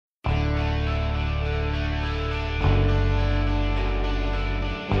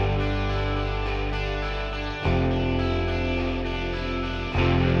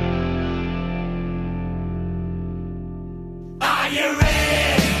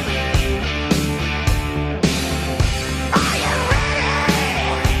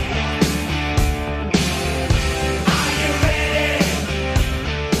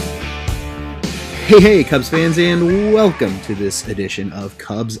Hey, Cubs fans, and welcome to this edition of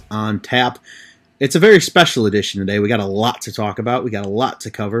Cubs on Tap. It's a very special edition today. We got a lot to talk about. We got a lot to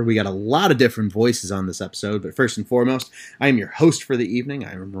cover. We got a lot of different voices on this episode. But first and foremost, I am your host for the evening.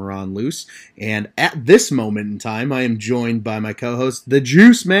 I am Ron Luce. And at this moment in time, I am joined by my co-host, the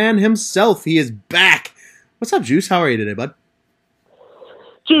Juice Man himself. He is back. What's up, Juice? How are you today, bud?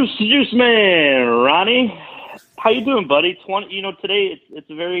 Juice Man, Ronnie. How you doing, buddy? Today it's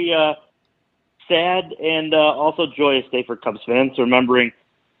a very sad and also joyous day for Cubs fans, remembering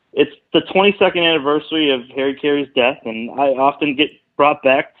it's the 22nd anniversary of Harry Caray's death, and I often get brought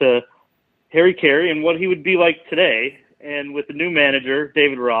back to Harry Caray and what he would be like today. And with the new manager,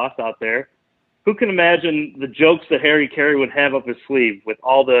 David Ross, out there, who can imagine the jokes that Harry Caray would have up his sleeve with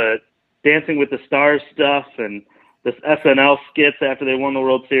all the Dancing with the Stars stuff and this SNL skits after they won the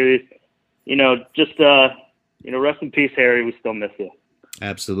World Series. Rest in peace, Harry. We still miss you.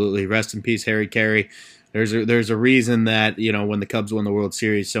 Absolutely. Rest in peace, Harry Caray. There's a reason that, when the Cubs won the World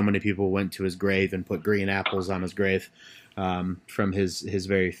Series, so many people went to his grave and put green apples on his grave from his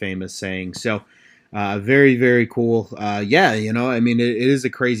very famous saying. So very, very cool. It is a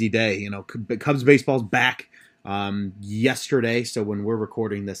crazy day. Cubs baseball's back yesterday. So when we're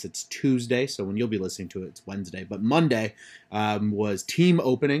recording this, it's Tuesday. So when you'll be listening to it, it's Wednesday. But Monday was team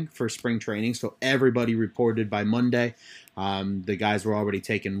opening for spring training. So everybody reported by Monday. The guys were already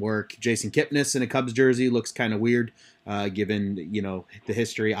taking work. Jason Kipnis in a Cubs jersey looks kind of weird, given, the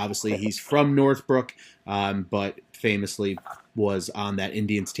history. Obviously, he's from Northbrook, but famously was on that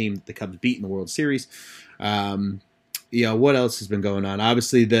Indians team that the Cubs beat in the World Series. What else has been going on?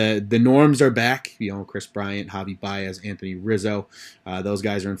 Obviously, the norms are back. Kris Bryant, Javi Baez, Anthony Rizzo. Those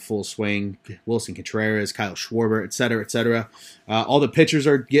guys are in full swing. Wilson Contreras, Kyle Schwarber, et cetera, et cetera. All the pitchers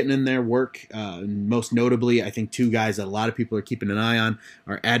are getting in their work. Most notably, I think two guys that a lot of people are keeping an eye on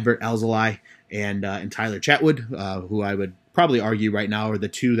are Adbert Alzolay and Tyler Chatwood, who I would probably argue right now are the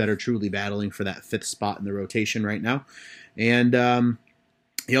two that are truly battling for that fifth spot in the rotation right now. And,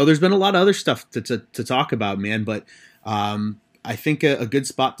 there's been a lot of other stuff to talk about, man, but I think a good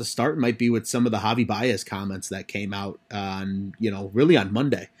spot to start might be with some of the Javi Baez comments that came out on, really on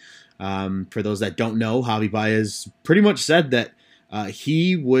Monday. For those that don't know, Javi Baez pretty much said that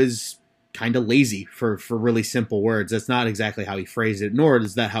he was kind of lazy for really simple words. That's not exactly how he phrased it, nor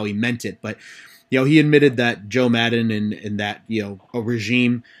is that how he meant it. But, he admitted that Joe Maddon and that, a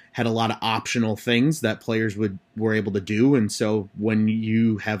regime had a lot of optional things that players were able to do. And so when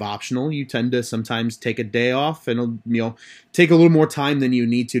you have optional, you tend to sometimes take a day off and, take a little more time than you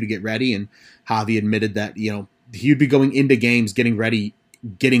need to get ready. And Javi admitted that, he'd be going into games, getting ready,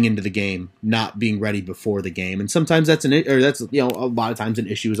 getting into the game, not being ready before the game. And sometimes that's a lot of times an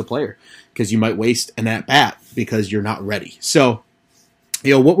issue as a player because you might waste an at-bat because you're not ready. So,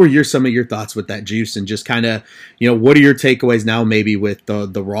 what were some of your thoughts with that, Juice, and just kind of, what are your takeaways now maybe with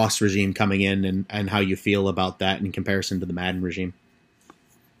the Ross regime coming in and how you feel about that in comparison to the Maddon regime?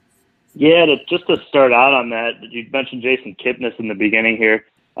 Yeah, just to start out on that, you mentioned Jason Kipnis in the beginning here.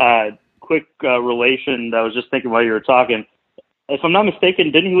 Quick relation, I was just thinking while you were talking. If I'm not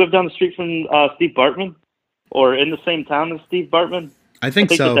mistaken, didn't he live down the street from Steve Bartman or in the same town as Steve Bartman? I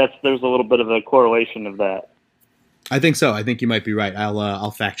think so. There's a little bit of a correlation of that. I think so. I think you might be right.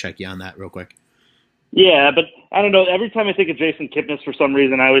 I'll fact check you on that real quick. Yeah, but I don't know. Every time I think of Jason Kipnis, for some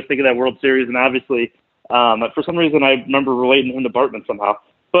reason, I always think of that World Series, and obviously, for some reason, I remember relating him to Bartman somehow.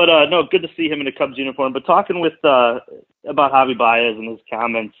 But no, good to see him in a Cubs uniform. But talking with about Javi Baez and his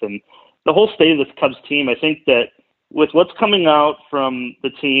comments and the whole state of this Cubs team, I think that with what's coming out from the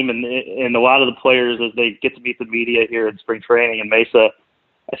team and a lot of the players as they get to meet the media here in spring training in Mesa,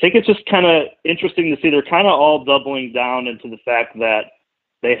 I think it's just kind of interesting to see they're kind of all doubling down into the fact that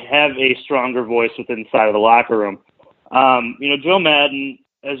they have a stronger voice within inside of the locker room. Joe Maddon,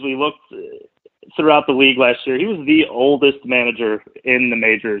 as we looked throughout the league last year, he was the oldest manager in the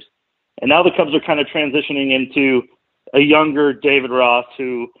majors. And now the Cubs are kind of transitioning into a younger David Ross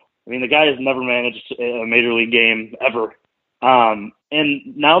who, the guy has never managed a major league game ever. And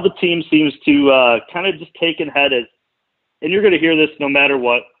now the team seems to kind of just take ahead as, and you're going to hear this no matter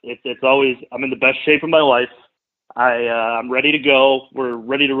what. It's always, I'm in the best shape of my life. I'm ready to go. We're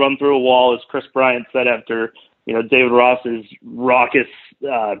ready to run through a wall, as Kris Bryant said after, David Ross's raucous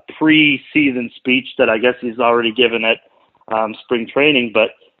pre-season speech that I guess he's already given at spring training.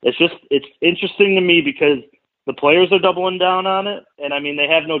 But it's interesting to me because the players are doubling down on it. And they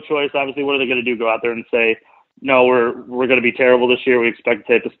have no choice. Obviously, what are they going to do? Go out there and say, no, we're going to be terrible this year. We expect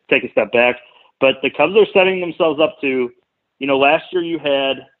to take a step back. But the Cubs are setting themselves up to, last year you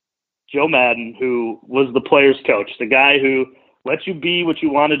had Joe Maddon, who was the players' coach, the guy who let you be what you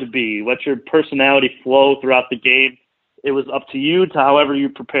wanted to be, let your personality flow throughout the game. It was up to you to however you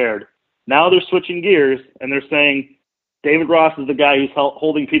prepared. Now they're switching gears and they're saying David Ross is the guy who's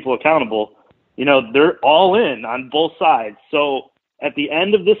holding people accountable. You know, they're all in on both sides. So at the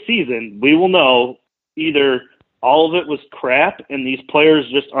end of this season, we will know either all of it was crap and these players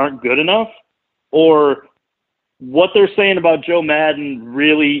just aren't good enough, or what they're saying about Joe Madden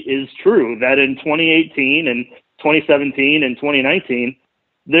really is true, that in 2018 and 2017 and 2019,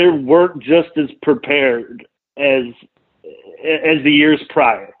 they weren't just as prepared as the years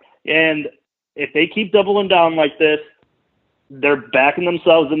prior. And if they keep doubling down like this, they're backing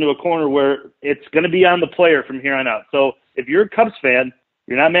themselves into a corner where it's going to be on the player from here on out. So if you're a Cubs fan,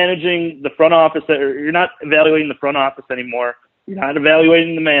 you're not managing the front office, or you're not evaluating the front office anymore. You're not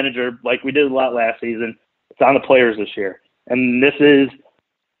evaluating the manager like we did a lot last season. It's on the players this year. And this is,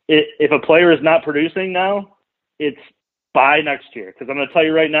 if a player is not producing now, it's by next year. Because I'm going to tell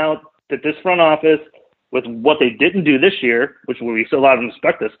you right now that this front office, with what they didn't do this year, which we still have to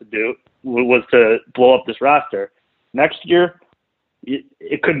expect us to do, was to blow up this roster. Next year,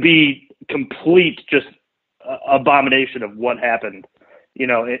 it could be complete just abomination of what happened, you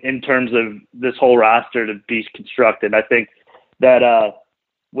know, in terms of this whole roster to be constructed. I think that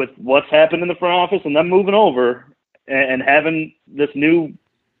with what's happened in the front office and them moving over and having this new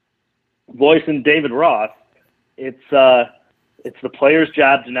voice in David Ross, it's the player's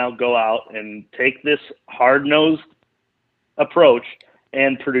job to now go out and take this hard-nosed approach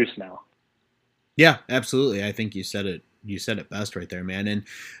and produce now. Yeah, absolutely. I think you said it. You said it best right there, man. And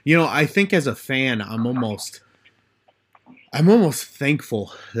you know, I think as a fan, I'm almost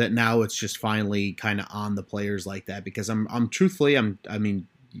thankful that now it's just finally kind of on the players like that, because I'm truthfully, I mean,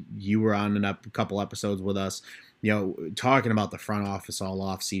 you were on a couple episodes with us, you know, talking about the front office all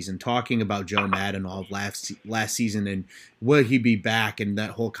off season, talking about Joe Madden all of last season and will he be back and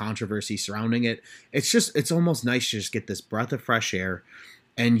that whole controversy surrounding it. It's almost nice to just get this breath of fresh air.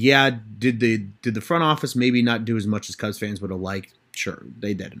 And yeah, did the front office maybe not do as much as Cubs fans would have liked? Sure,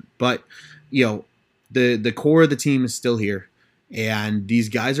 they didn't. But you know, the core of the team is still here. And these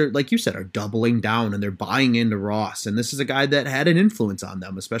guys are, like you said, are doubling down and they're buying into Ross. And this is a guy that had an influence on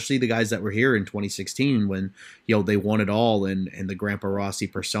them, especially the guys that were here in 2016 when, you know, they won it all and the Grandpa Rossi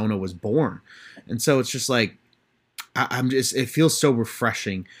persona was born. And so it's just like, it feels so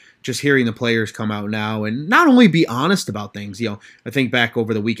refreshing just hearing the players come out now and not only be honest about things. You know, I think back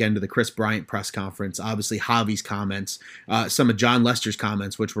over the weekend to the Chris Bryant press conference, obviously Javi's comments, some of John Lester's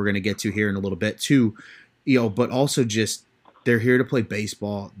comments, which we're going to get to here in a little bit too, you know, but also just, they're here to play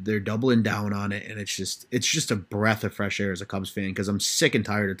baseball. They're doubling down on it, and it's just a breath of fresh air as a Cubs fan, because I'm sick and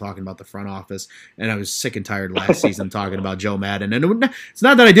tired of talking about the front office, and I was sick and tired last season talking about Joe Madden. And it's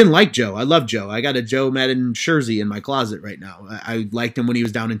not that I didn't like Joe. I love Joe. I got a Joe Madden jersey in my closet right now. I liked him when he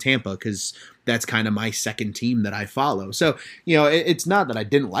was down in Tampa because that's kind of my second team that I follow. So, you know, it's not that I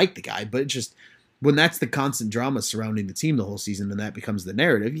didn't like the guy, but it's just when that's the constant drama surrounding the team the whole season and that becomes the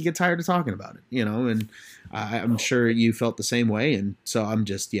narrative, you get tired of talking about it, you know, and I'm sure you felt the same way. And so I'm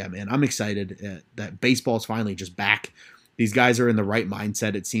just, yeah, man, I'm excited that baseball's finally just back. These guys are in the right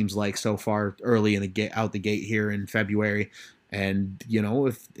mindset, it seems like, so far early in out the gate here in February. And, you know,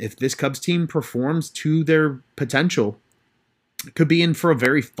 if this Cubs team performs to their potential, it could be in for a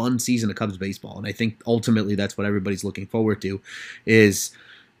very fun season of Cubs baseball. And I think ultimately that's what everybody's looking forward to, is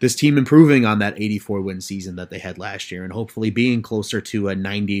this team improving on that 84-win season that they had last year and hopefully being closer to a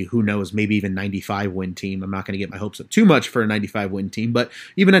 90, who knows, maybe even 95-win team. I'm not going to get my hopes up too much for a 95-win team, but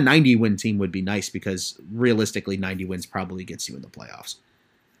even a 90-win team would be nice, because realistically 90 wins probably gets you in the playoffs.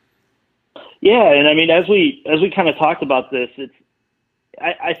 Yeah, and I mean, as we kind of talked about this,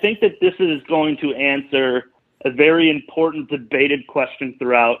 I think that this is going to answer a very important debated question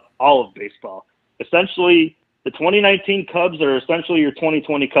throughout all of baseball. Essentially, the 2019 Cubs are essentially your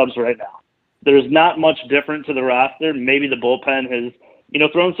 2020 Cubs right now. There's not much different to the roster. Maybe the bullpen has, you know,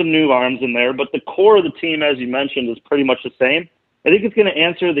 thrown some new arms in there, but the core of the team, as you mentioned, is pretty much the same. I think it's going to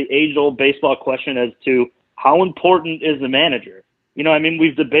answer the age-old baseball question as to how important is the manager. You know, I mean,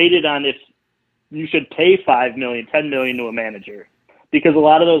 we've debated on if you should pay $5 million, $10 million to a manager, because a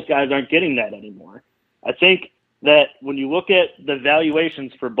lot of those guys aren't getting that anymore. I think that when you look at the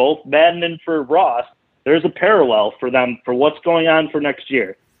valuations for both Madden and for Ross, there's a parallel for them for what's going on for next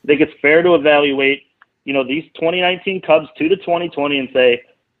year. I think it's fair to evaluate, you know, these 2019 Cubs to the 2020 and say,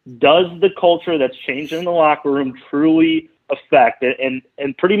 does the culture that's changed in the locker room truly affect it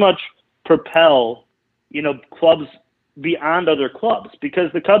and pretty much propel, you know, clubs beyond other clubs?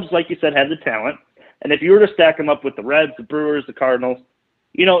 Because the Cubs, like you said, have the talent. And if you were to stack them up with the Reds, the Brewers, the Cardinals,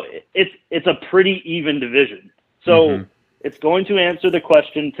 you know, it's a pretty even division. So it's going to answer the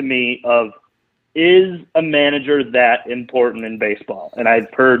question to me of, is a manager that important in baseball? And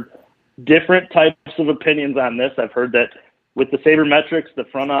I've heard different types of opinions on this. I've heard that with the sabermetrics, the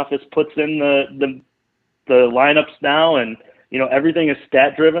front office puts in the lineups now, and everything is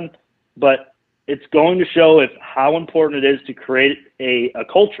stat driven. But it's going to show how important it is to create a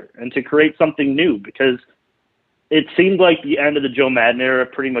culture and to create something new, because it seemed like the end of the Joe Maddon era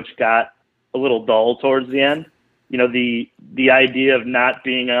pretty much got a little dull towards the end. The idea of not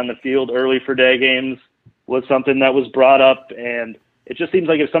being on the field early for day games was something that was brought up, and it just seems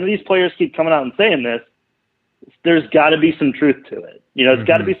like if some of these players keep coming out and saying this, there's got to be some truth to it. It's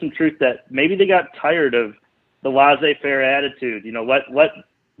got to be some truth that maybe they got tired of the laissez-faire attitude.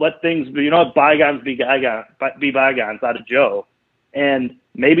 Let things be, bygones be bygones out of Joe. And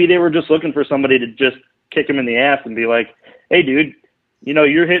maybe they were just looking for somebody to just kick him in the ass and be like, hey, dude,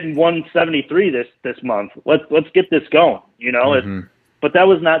 you're hitting 173 this month. Let's get this going. But that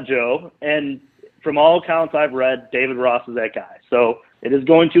was not Joe. And from all accounts I've read, David Ross is that guy. So it is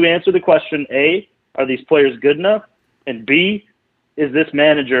going to answer the question: A, are these players good enough? And B, is the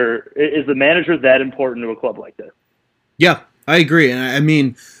manager that important to a club like this? Yeah, I agree. And I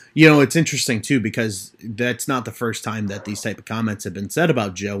mean, it's interesting too, because that's not the first time that these type of comments have been said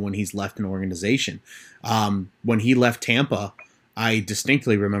about Joe when he's left an organization. When he left Tampa, I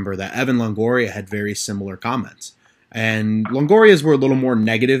distinctly remember that Evan Longoria had very similar comments. And Longoria's were a little more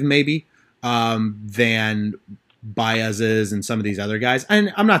negative maybe than Baez's and some of these other guys.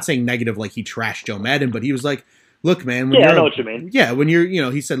 And I'm not saying negative like he trashed Joe Maddon, but he was like, look, man. I know what you mean. Yeah, when you're,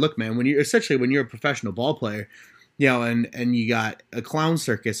 he said, look, man, when you're a professional ball player, and you got a clown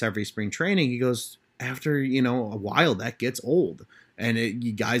circus every spring training, he goes, after, a while that gets old and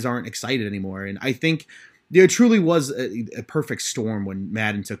you guys aren't excited anymore. And I think there truly was a perfect storm when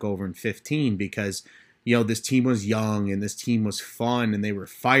Maddon took over in 2015, because, this team was young and this team was fun and they were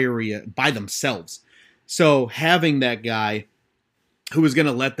fiery by themselves. So having that guy who was going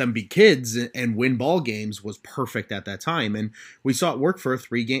to let them be kids and win ball games was perfect at that time. And we saw it work for a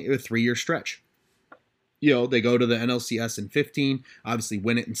 3-year stretch. They go to the NLCS in 15, obviously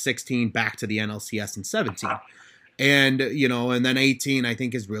win it in 16, back to the NLCS in 17. And, and then 18, I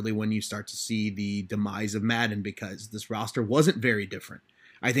think, is really when you start to see the demise of Maddon, because this roster wasn't very different.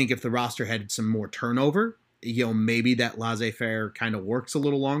 I think if the roster had some more turnover, maybe that laissez-faire kind of works a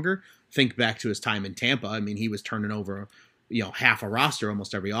little longer. Think back to his time in Tampa. I mean, he was turning over, half a roster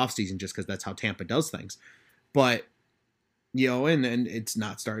almost every offseason just because that's how Tampa does things. But, and it's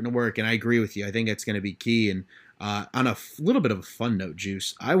not starting to work. And I agree with you. I think it's going to be key. And on a little bit of a fun note,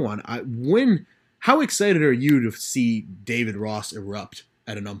 Juice, how excited are you to see David Ross erupt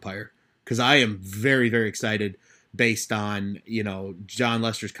at an umpire? Because I am very, very excited based on, John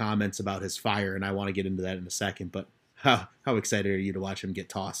Lester's comments about his fire, and I want to get into that in a second. But how excited are you to watch him get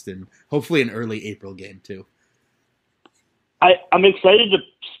tossed in hopefully an early April game too? I'm excited to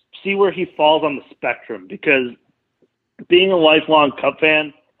see where he falls on the spectrum, because being a lifelong Cub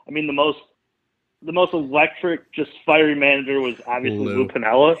fan, I mean, the most electric, just fiery manager was obviously Lou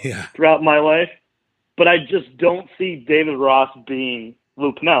Piniella throughout my life. But I just don't see David Ross being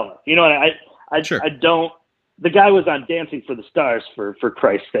Lou Piniella. I don't. The guy was on Dancing for the Stars, for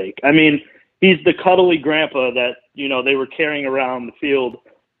Christ's sake. I mean, he's the cuddly grandpa that, they were carrying around the field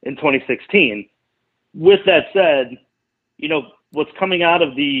in 2016. With that said, what's coming out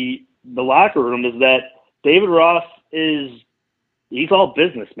of the locker room is that David Ross he's all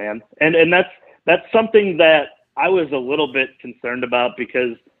business, man. And that's something that I was a little bit concerned about,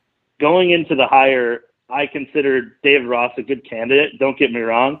 because going into the hire, I considered David Ross a good candidate. Don't get me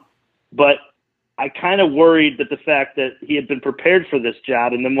wrong. But I kind of worried that the fact that he had been prepared for this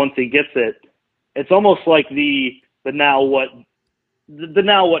job, and then once he gets it, it's almost like the now what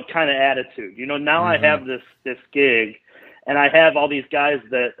kind of attitude. Now I have this gig, and I have all these guys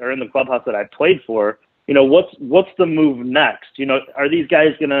that are in the clubhouse that I played for. What's the move next? Are these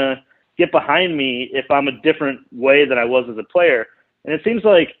guys gonna get behind me if I'm a different way than I was as a player? And it seems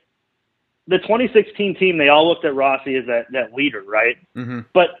like the 2016 team, they all looked at Rossi as that leader, right? Mm-hmm.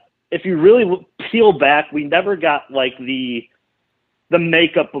 But if you really peel back, we never got like the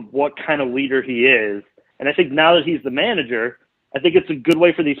makeup of what kind of leader he is. And I think now that he's the manager, I think it's a good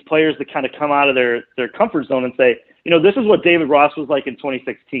way for these players to kind of come out of their comfort zone and say, this is what David Ross was like in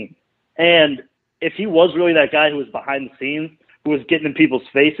 2016. And if he was really that guy who was behind the scenes, who was getting in people's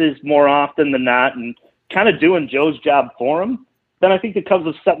faces more often than not and kind of doing Joe's job for him, then I think the Cubs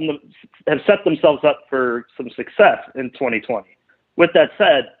have set themselves up for some success in 2020. With that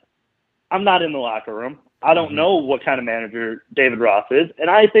said, I'm not in the locker room. I don't know what kind of manager David Ross is,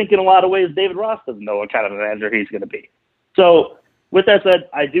 and I think in a lot of ways David Ross doesn't know what kind of manager he's going to be. So with that said,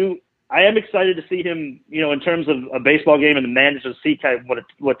 I am excited to see him, in terms of a baseball game and to manage to see kind of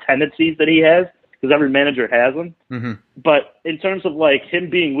what tendencies that he has, because every manager has them. Mm-hmm. But in terms of like him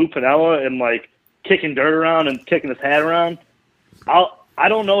being Lou Piniella and like kicking dirt around and kicking his hat around, I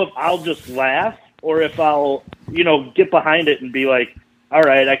don't know if I'll just laugh or if I'll, get behind it and be like, all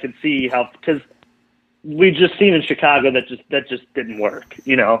right, I can see how, because we've just seen in Chicago that just didn't work,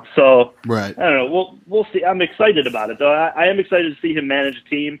 So right. I don't know. We'll see. I'm excited about it though. I am excited to see him manage a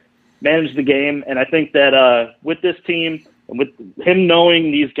team, manage the game, and I think that with this team and with him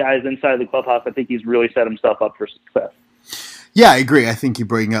knowing these guys inside the clubhouse, I think he's really set himself up for success. Yeah, I agree. I think you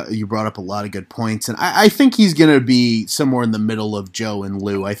brought up a lot of good points, and I think he's going to be somewhere in the middle of Joe and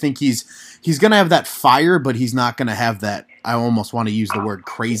Lou. I think he's going to have that fire, but he's not going to have that. I almost want to use the word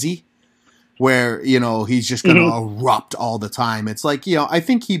crazy, where he's just going to erupt all the time. It's like I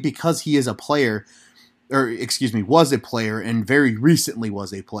think because he is a player, or excuse me, was a player, and very recently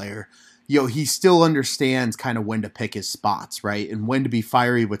was a player. He still understands kind of when to pick his spots, right, and when to be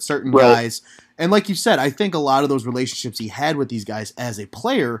fiery with certain guys. And like you said, I think a lot of those relationships he had with these guys as a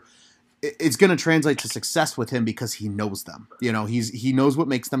player, it's going to translate to success with him because he knows them. He knows what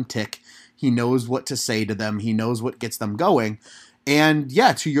makes them tick. He knows what to say to them. He knows what gets them going. And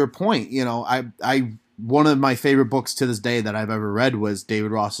yeah, to your point, I one of my favorite books to this day that I've ever read was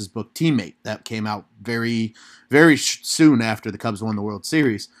David Ross's book Teammate, that came out very, very soon after the Cubs won the World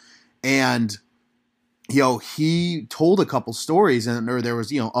Series. And he told a couple stories, or there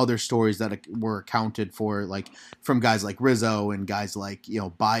was other stories that were accounted for, like from guys like Rizzo and guys like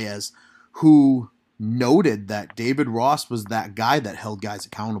Baez, who noted that David Ross was that guy that held guys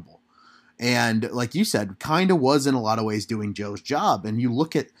accountable, and like you said, kind of was in a lot of ways doing Joe's job. And you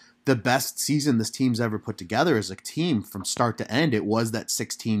look at the best season this team's ever put together as a team from start to end, it was that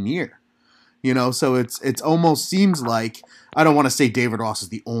 16 year. So it's almost seems like, I don't want to say David Ross is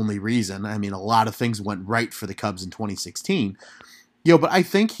the only reason. I mean, a lot of things went right for the Cubs in 2016. But I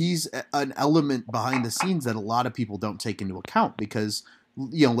think he's an element behind the scenes that a lot of people don't take into account because,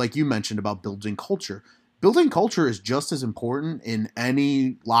 like you mentioned about building culture. Building culture is just as important in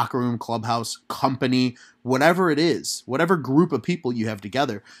any locker room, clubhouse, company, whatever it is, whatever group of people you have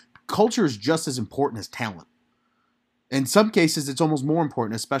together. Culture is just as important as talent. In some cases, it's almost more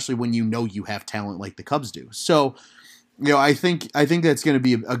important, especially when you have talent like the Cubs do. So, I think that's going to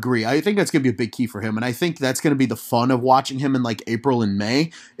be I think that's going to be a big key for him, and I think that's going to be the fun of watching him in like April and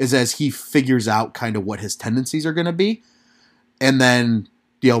May, is as he figures out kind of what his tendencies are going to be, and then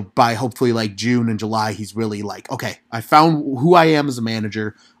by hopefully like June and July, he's really like, okay, I found who I am as a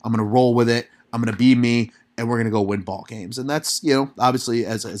manager. I'm going to roll with it. I'm going to be me. And we're going to go win ball games. And that's, obviously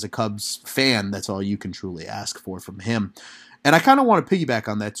as a Cubs fan, that's all you can truly ask for from him. And I kind of want to piggyback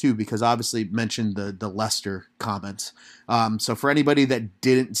on that too, because obviously mentioned the Lester comments. So for anybody that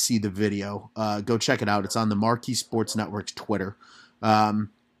didn't see the video, go check it out. It's on the Marquee Sports Network's Twitter.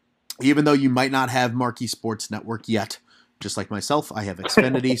 Even though you might not have Marquee Sports Network yet, just like myself, I have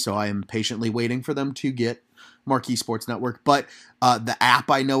Xfinity, so I am patiently waiting for them to get Marquee Sports Network. But the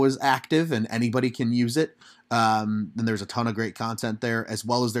app I know is active and anybody can use it. And there's a ton of great content there, as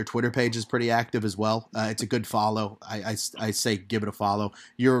well as their Twitter page is pretty active as well. It's a good follow. I say give it a follow.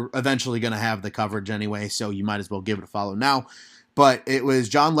 You're eventually going to have the coverage anyway, so you might as well give it a follow now. But it was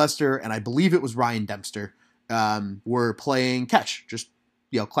Jon Lester and I believe it was Ryan Dempster were playing catch, just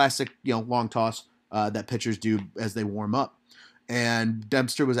classic long toss that pitchers do as they warm up. And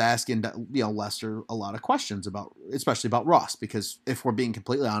Dempster was asking Lester a lot of questions especially about Ross, because if we're being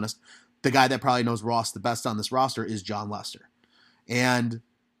completely honest, the guy that probably knows Ross the best on this roster is Jon Lester. And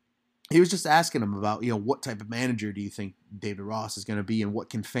he was just asking him about, what type of manager do you think David Ross is going to be, and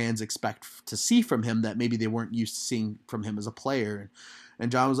what can fans expect to see from him that maybe they weren't used to seeing from him as a player.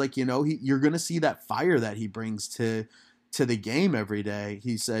 And Jon was like, you're going to see that fire that he brings to the game every day.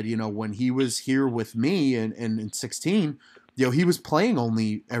 He said, when he was here with me in 16, he was playing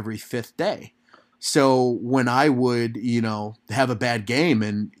only every fifth day. So when I would, have a bad game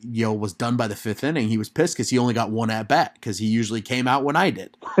and, was done by the fifth inning, he was pissed because he only got one at bat because he usually came out when I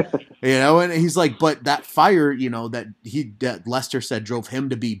did, and he's like, but that fire, that Lester said drove him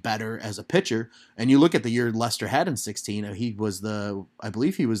to be better as a pitcher. And you look at the year Lester had in 16, I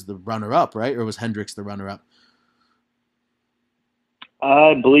believe he was the runner up, right? Or was Hendricks the runner up?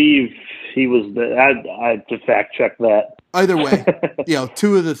 I believe he was I have to fact check that. Either way,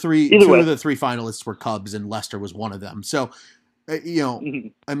 two of the three finalists were Cubs, and Lester was one of them. So, I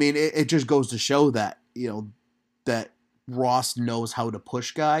mean, it just goes to show that that Ross knows how to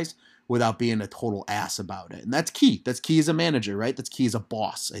push guys, without being a total ass about it. And that's key. That's key as a manager, right? That's key as a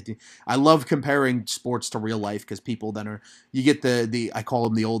boss. I love comparing sports to real life because people then you get I call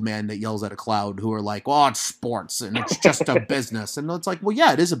them the old man that yells at a cloud who are like, well, it's sports and it's just a business. And it's like, well,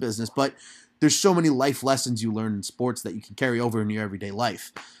 yeah, it is a business, but there's so many life lessons you learn in sports that you can carry over in your everyday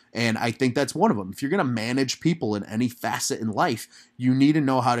life. And I think that's one of them. If you're going to manage people in any facet in life, you need to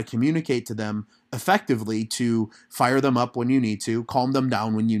know how to communicate to them effectively to fire them up when you need to, calm them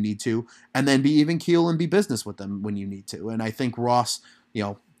down when you need to, and then be even keel and be business with them when you need to. And I think Ross,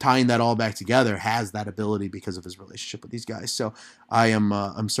 tying that all back together, has that ability because of his relationship with these guys. So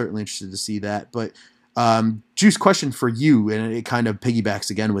I'm certainly interested to see that. But Juice, question for you, and it kind of piggybacks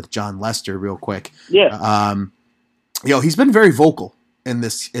again with Jon Lester real quick. Yeah. He's been very vocal in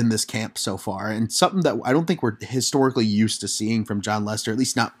this camp so far, and something that I don't think we're historically used to seeing from Jon Lester, at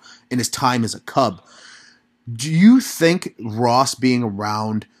least not in his time as a Cub. Do you think Ross being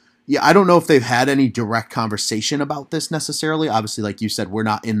around? Yeah, I don't know if they've had any direct conversation about this necessarily. Obviously, like you said, we're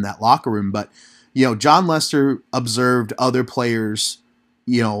not in that locker room, but Jon Lester observed other players,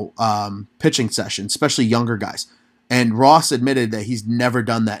 pitching sessions, especially younger guys, and Ross admitted that he's never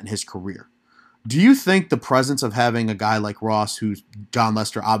done that in his career. Do you think the presence of having a guy like Ross, who Jon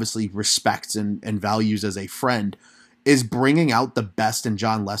Lester obviously respects and values as a friend, is bringing out the best in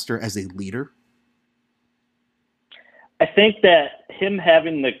Jon Lester as a leader? I think that him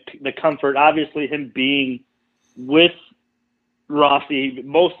having the comfort, obviously him being with Rossi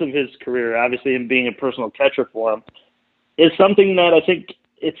most of his career, obviously him being a personal catcher for him, is something that I think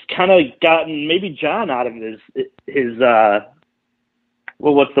it's kind of gotten maybe Jon out of his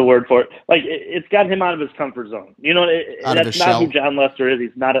what's the word for it? Like, it's gotten him out of his comfort zone. That's not who Jon Lester is.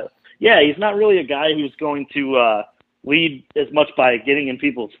 He's not really a guy who's going to lead as much by getting in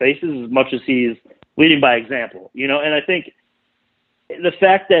people's faces as much as he's leading by example. And I think the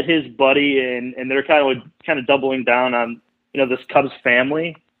fact that his buddy and they're kind of doubling down on, this Cubs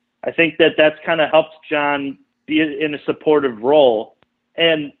family, I think that's kind of helped Jon be in a supportive role.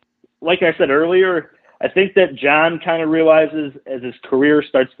 And like I said earlier, I think that Jon kind of realizes as his career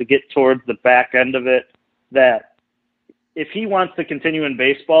starts to get towards the back end of it that if he wants to continue in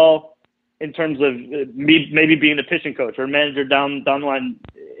baseball in terms of maybe being a pitching coach or manager down the line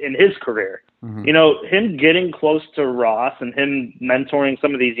in his career, him getting close to Ross and him mentoring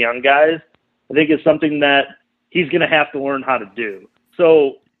some of these young guys, I think is something that he's going to have to learn how to do.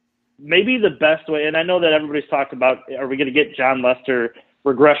 So maybe the best way, and I know that everybody's talked about, are we going to get Jon Lester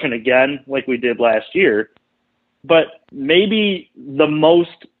regression again like we did last year? But maybe the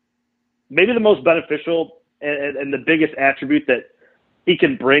most beneficial and the biggest attribute that he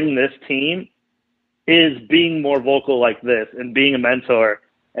can bring this team is being more vocal like this and being a mentor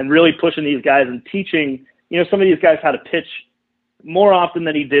and really pushing these guys and teaching some of these guys how to pitch more often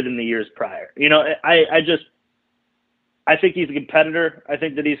than he did in the years prior. I think he's a competitor. I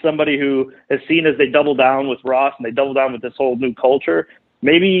think that he's somebody who has seen as they double down with Ross and they double down with this whole new culture.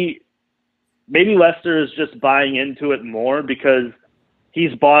 Maybe Lester is just buying into it more because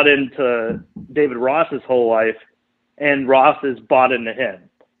he's bought into David Ross's whole life and Ross is bought into him.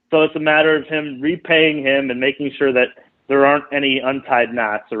 So it's a matter of him repaying him and making sure that there aren't any untied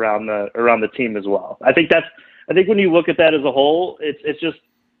knots around the team as well. I think when you look at that as a whole,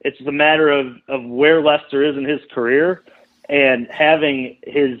 it's a matter of where Lester is in his career and having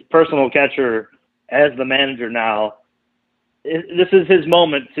his personal catcher as the manager now. This is his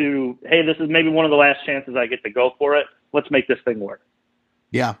moment to, hey, this is maybe one of the last chances I get to go for it. Let's make this thing work.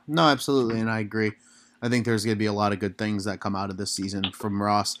 Yeah, no, absolutely. And I agree. I think there's going to be a lot of good things that come out of this season from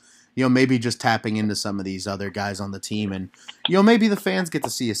Ross. Maybe just tapping into some of these other guys on the team, and maybe the fans get to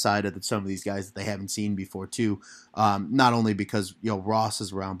see a side of some of these guys that they haven't seen before too. Not only because Ross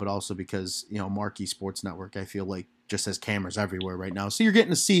is around, but also because Marquee Sports Network, I feel like, just has cameras everywhere right now, so you're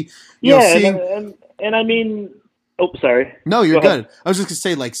getting to see. And I mean, oh, sorry. No, you're good. I was just gonna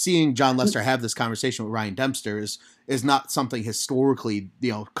say, like, seeing Jon Lester have this conversation with Ryan Dempster is not something historically,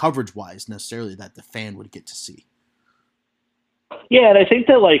 coverage wise necessarily that the fan would get to see. Yeah, and I think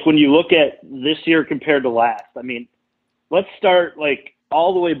that, like, when you look at this year compared to last, I mean, let's start, like,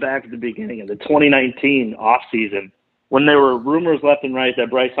 all the way back at the beginning of the 2019 offseason when there were rumors left and right that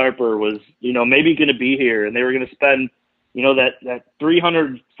Bryce Harper was, maybe going to be here and they were going to spend, that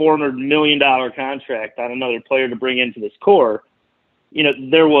 $300-400 million contract on another player to bring into this core.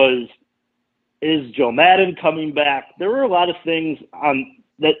 There was, is Joe Madden coming back? There were a lot of things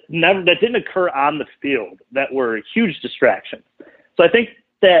that didn't occur on the field that were a huge distraction. So I think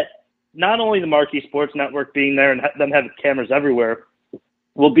that not only the Marquee Sports Network being there and them having cameras everywhere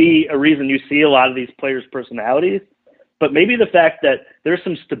will be a reason you see a lot of these players' personalities, but maybe the fact that there's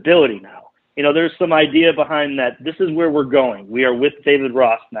some stability now. There's some idea behind that. This is where we're going. We are with David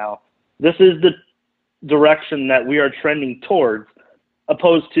Ross now. This is the direction that we are trending towards,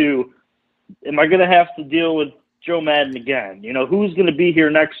 opposed to, am I going to have to deal with Joe Madden again? Who's going to be here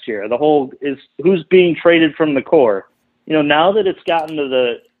next year? Who's being traded from the core? Now that it's gotten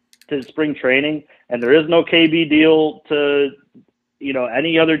to spring training and there is no KB deal to,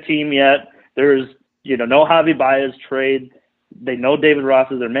 any other team yet, there's, no Javi Baez trade. They know David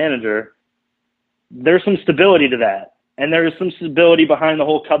Ross is their manager. There's some stability to that. And there's some stability behind the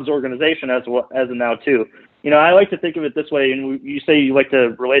whole Cubs organization as of now too. I like to think of it this way, and you say you like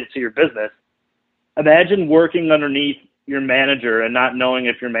to relate it to your business. Imagine working underneath your manager and not knowing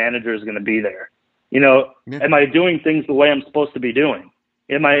if your manager is going to be there. Am I doing things the way I'm supposed to be doing?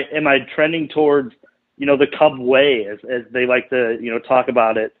 Am I trending towards, the Cub way, as they like to, talk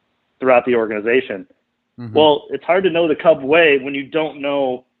about it throughout the organization? Mm-hmm. Well, it's hard to know the Cub way when you don't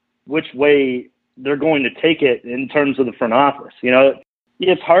know which way they're going to take it in terms of the front office.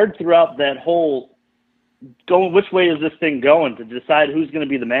 It's hard throughout that whole going, which way is this thing going, to decide who's going to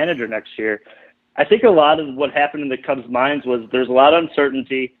be the manager next year. I think a lot of what happened in the Cubs' minds was there's a lot of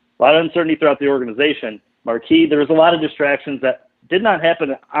uncertainty throughout the organization. Marquee, there was a lot of distractions that did not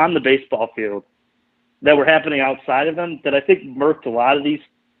happen on the baseball field that were happening outside of them, that I think murked a lot of these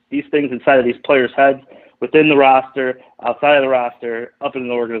things inside of these players' heads, within the roster, outside of the roster, up in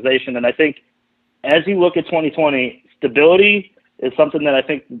the organization. And I think as you look at 2020, stability is something that I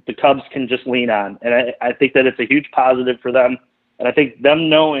think the Cubs can just lean on. And I think that it's a huge positive for them. And I think them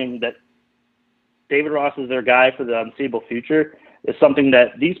knowing that David Ross is their guy for the unseeable future is something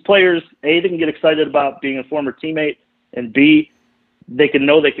that these players, A, they can get excited about being a former teammate, and B, they can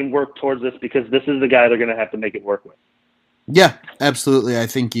know they can work towards this because this is the guy they're going to have to make it work with. Yeah, absolutely. I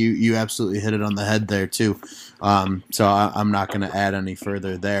think you absolutely hit it on the head there too. So I'm not going to add any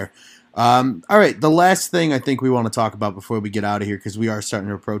further there. All right, the last thing I think we want to talk about before we get out of here, because we are starting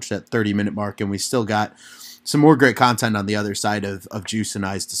to approach that 30-minute mark, and we still got some more great content on the other side of Juice and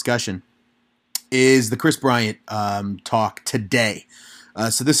I's discussion, is the Kris Bryant talk today.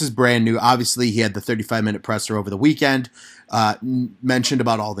 So this is brand new. Obviously, he had the 35-minute presser over the weekend, mentioned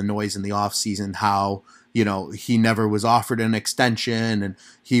about all the noise in the offseason, how he never was offered an extension, and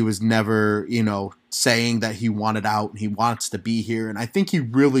he was never, saying that he wanted out and he wants to be here. And I think he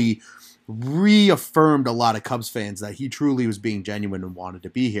really reaffirmed a lot of Cubs fans that he truly was being genuine and wanted to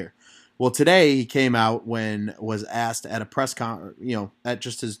be here. Well, today he came out when was asked at a at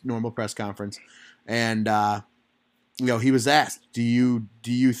just his normal press conference, and he was asked, "Do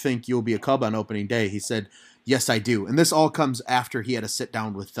you think you'll be a Cub on opening day?" He said, "Yes, I do." And this all comes after he had a sit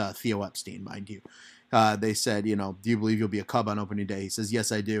down with Theo Epstein, mind you. They said, "Do you believe you'll be a Cub on opening day?" He says,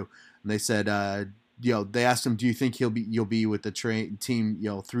 "Yes, I do." And they said, they asked him, "Do you think you'll be with the team,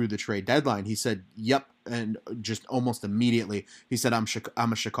 through the trade deadline?" He said, "Yep." And just almost immediately, he said,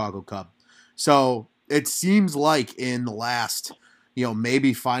 I'm a Chicago Cub." So it seems like in the last,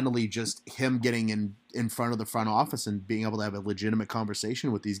 maybe finally just him getting in front of the front office and being able to have a legitimate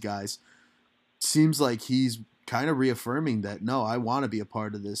conversation with these guys, seems like he's kind of reaffirming that, no, I want to be a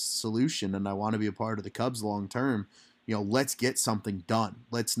part of this solution and I want to be a part of the Cubs long term. Let's get something done.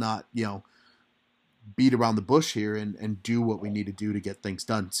 Let's not, beat around the bush here and do what we need to do to get things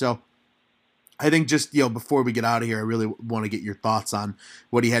done. So I think just, before we get out of here, I really want to get your thoughts on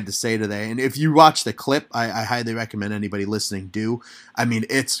what he had to say today. And if you watch the clip, I highly recommend anybody listening do. I mean,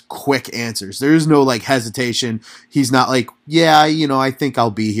 it's quick answers. There's no hesitation. He's not like, yeah, I think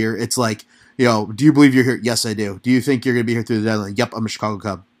I'll be here. It's like, do you believe you're here? Yes, I do. Do you think you're going to be here through the deadline? Yep, I'm a Chicago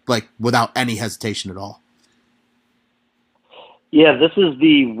Cub. Without any hesitation at all. Yeah, this is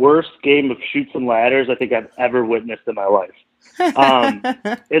the worst game of chutes and ladders I think I've ever witnessed in my life.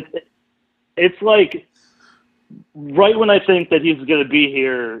 It's like right when I think that he's going to be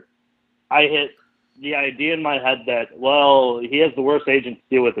here, I hit the idea in my head that, well, he has the worst agent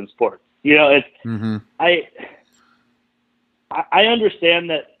to deal with in sports. Mm-hmm. I understand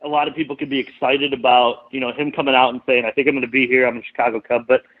that a lot of people could be excited about, him coming out and saying, I think I'm going to be here, I'm a Chicago Cub,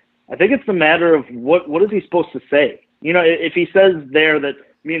 but I think it's a matter of what is he supposed to say? If he says there that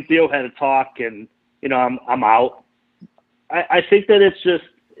me and Theo had a talk and, I'm out, I think that it's just,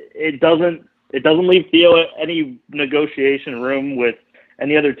 it doesn't leave Theo any negotiation room with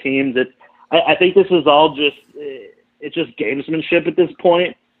any other teams. I think this is all it's just gamesmanship at this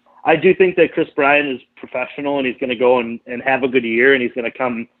point. I do think that Kris Bryant is professional and he's going to go and have a good year and he's going to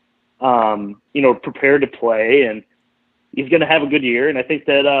come, prepared to play and he's going to have a good year. And I think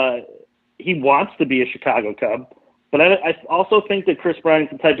that he wants to be a Chicago Cub. But I also think that Kris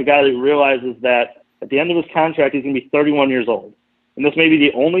Bryant's the type of guy that realizes that At the end of his contract, he's going to be 31 years old. And this may be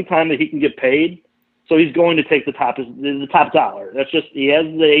the only time that he can get paid. So he's going to take the top dollar. That's just, he has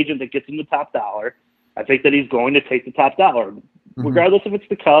the agent that gets him the top dollar. I think that he's going to take the top dollar, regardless if it's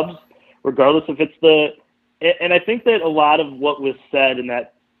the Cubs, regardless if it's and I think that a lot of what was said in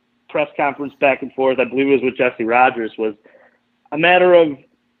that press conference back and forth, I believe it was with Jesse Rogers, was a matter of,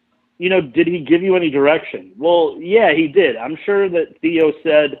 did he give you any direction? Well, yeah, he did. I'm sure that Theo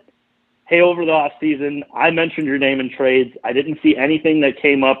said, hey, over the offseason, I mentioned your name in trades. I didn't see anything that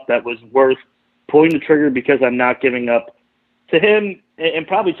came up that was worth pulling the trigger because I'm not giving up. To him, and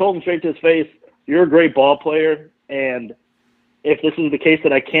probably told him straight to his face, you're a great ball player, and if this is the case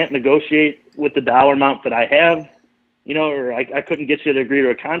that I can't negotiate with the dollar amount that I have, or I couldn't get you to agree to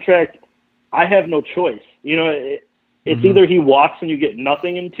a contract, I have no choice. It's either he walks and you get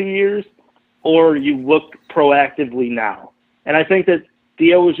nothing in 2 years, or you look proactively now. And I think that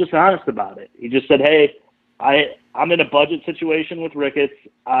Theo was just honest about it. He just said, hey, I'm in a budget situation with Ricketts.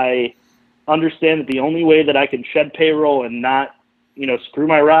 I understand that the only way that I can shed payroll and not, screw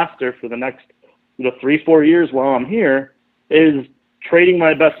my roster for the next, 3-4 years while I'm here is trading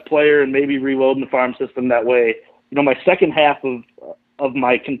my best player and maybe reloading the farm system that way. My second half of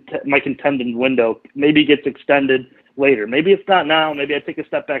my contending window maybe gets extended later. Maybe it's not now. Maybe I take a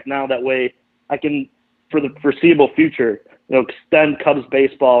step back now. That way I can, for the foreseeable future, extend Cubs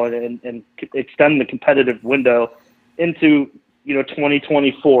baseball and extend the competitive window into,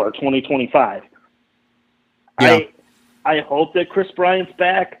 2024, 2025. Yeah. I hope that Kris Bryant's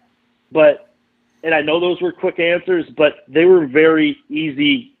back, and I know those were quick answers, but they were very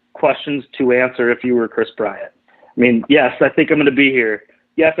easy questions to answer if you were Kris Bryant. I mean, yes, I think I'm going to be here.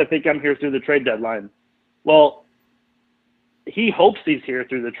 Yes, I think I'm here through the trade deadline. Well, he hopes he's here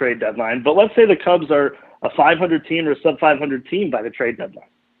through the trade deadline, but let's say the Cubs are a 500 team or a sub-500 team by the trade deadline.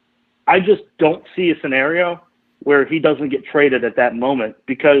 I just don't see a scenario where he doesn't get traded at that moment,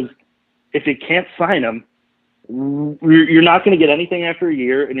 because if you can't sign him, you're not going to get anything after a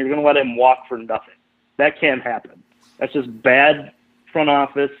year, and you're going to let him walk for nothing. That can't happen. That's just bad front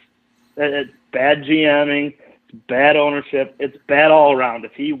office, bad GMing, bad ownership. It's bad all around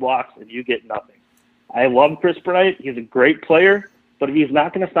if he walks and you get nothing. I love Kris Bryant. He's a great player, but if he's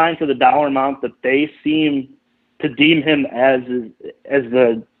not going to sign for the dollar amount that they seem to deem him as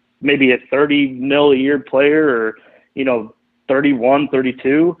the maybe a $30 million a year player, or 31,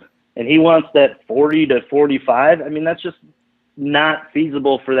 32, and he wants that 40 to 45, I mean, that's just not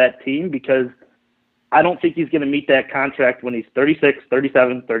feasible for that team, because I don't think he's going to meet that contract when he's 36,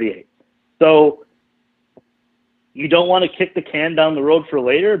 37, 38. So you don't want to kick the can down the road for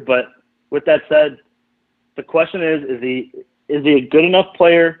later, but with that said, the question is he a good enough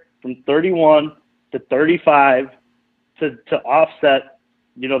player from 31 to 35 to offset,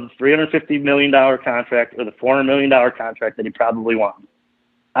 the $350 million contract or the $400 million contract that he probably wants?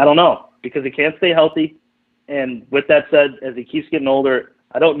 I don't know, because he can't stay healthy. And with that said, as he keeps getting older,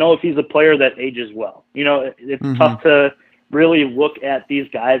 I don't know if he's a player that ages well. It's tough to really look at these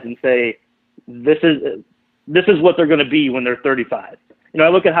guys and say, this is what they're going to be when they're 35. I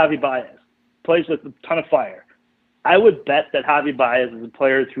look at Javi Baez, plays with a ton of fire. I would bet that Javi Baez is a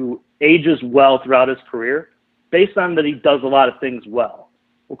player who ages well throughout his career, based on that he does a lot of things well.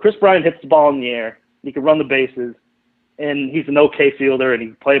 Well, Kris Bryant hits the ball in the air, he can run the bases, and he's an okay fielder, and he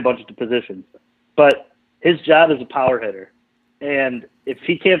can play a bunch of positions. But his job is a power hitter. And if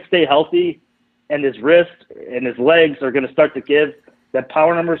he can't stay healthy and his wrist and his legs are going to start to give, that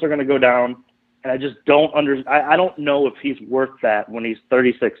power numbers are going to go down. And I just don't I don't know if he's worth that when he's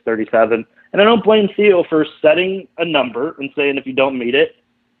 36, 37. And I don't blame Theo for setting a number and saying, if you don't meet it,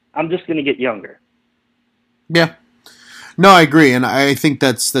 I'm just going to get younger. Yeah. No, I agree, and I think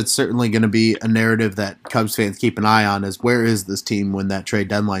that's certainly going to be a narrative that Cubs fans keep an eye on, is where is this team when that trade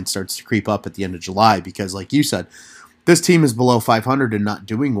deadline starts to creep up at the end of July? Because, like you said, this team is below 500 and not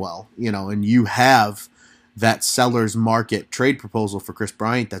doing well, and you have that seller's market trade proposal for Kris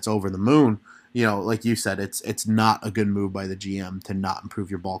Bryant that's over the moon. Like you said, it's not a good move by the GM to not improve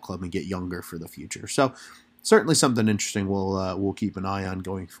your ball club and get younger for the future. So certainly something interesting we'll keep an eye on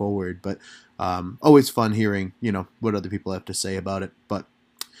going forward. But always fun hearing what other people have to say about it. But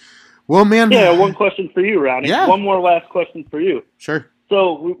well, man. Yeah, one question for you, Ronnie. Yeah. One more last question for you. Sure.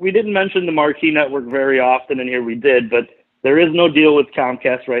 So we didn't mention the Marquee Network very often, and here we did, but there is no deal with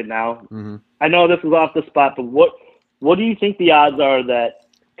Comcast right now. Mm-hmm. I know this is off the spot, but what do you think the odds are that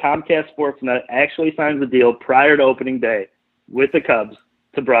Comcast Sportsnet actually signs the deal prior to opening day with the Cubs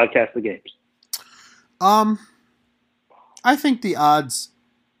to broadcast the games? I think the odds.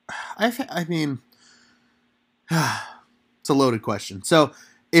 I mean, it's a loaded question. So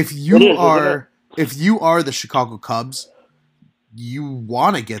if you are if you are the Chicago Cubs, you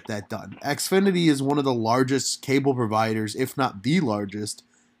want to get that done. Xfinity is one of the largest cable providers, if not the largest,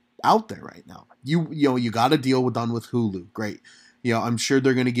 out there right now. You got a deal done with Hulu. Great. I'm sure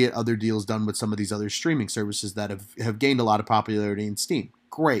they're going to get other deals done with some of these other streaming services that have gained a lot of popularity in Steam.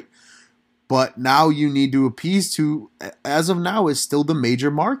 Great. But now you need to appease to, as of now, is still the major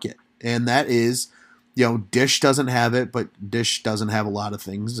market. And that is, Dish doesn't have it, but Dish doesn't have a lot of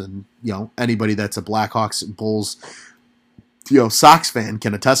things. And, anybody that's a Blackhawks, Bulls, Sox fan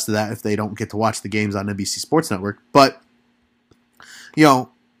can attest to that if they don't get to watch the games on NBC Sports Network. But,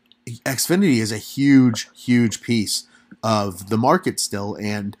 Xfinity is a huge, huge piece of the market still,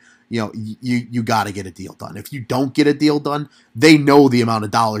 and you got to get a deal done. If you don't get a deal done, they know the amount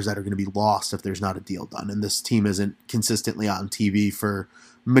of dollars that are going to be lost if there's not a deal done, and this team isn't consistently on TV for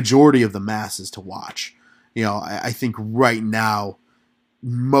majority of the masses to watch. I think right now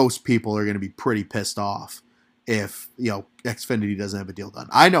most people are going to be pretty pissed off if Xfinity doesn't have a deal done.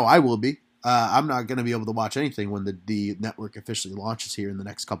 I know I will be. I'm not going to be able to watch anything when the network officially launches here in the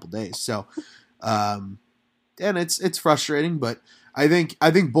next couple days. So, and it's frustrating, but I think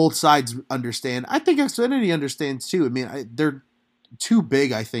both sides understand. I think Xfinity understands too. I mean, they're too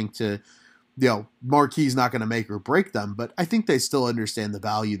big, I think, to Marquee's not going to make or break them, but I think they still understand the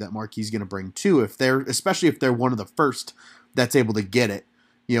value that Marquee's going to bring too. Especially if they're one of the first that's able to get it,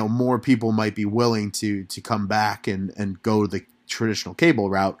 more people might be willing to come back and go the traditional cable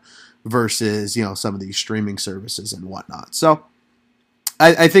route versus some of these streaming services and whatnot. So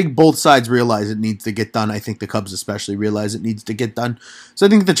I think both sides realize it needs to get done. I think the Cubs especially realize it needs to get done. So I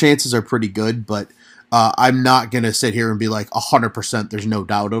think the chances are pretty good, but I'm not going to sit here and be like 100% there's no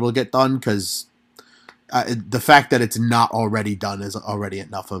doubt it'll get done, because the fact that it's not already done is already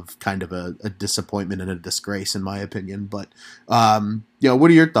enough of kind of a disappointment and a disgrace, in my opinion. But,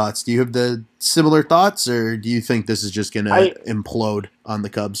 what are your thoughts? Do you have the similar thoughts, or do you think this is just going to implode on the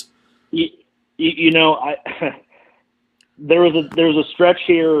Cubs? There was a stretch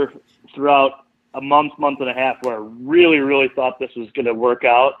here throughout a month and a half where I really, really thought this was going to work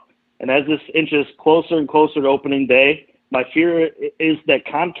out. And as this inches closer and closer to opening day, my fear is that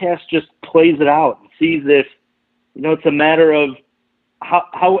Comcast just plays it out and sees if, it's a matter of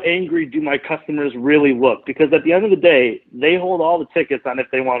how angry do my customers really look? Because at the end of the day, they hold all the tickets on if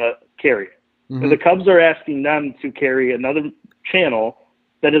they want to carry it. Mm-hmm. And the Cubs are asking them to carry another channel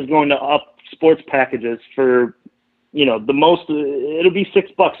that is going to up sports packages for, the most, it'll be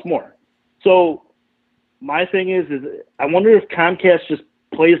 $6 more. So my thing is I wonder if Comcast just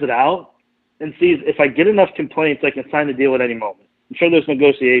plays it out and sees if I get enough complaints, I can sign the deal at any moment. I'm sure there's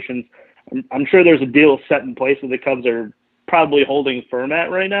negotiations. I'm sure there's a deal set in place that the Cubs are probably holding firm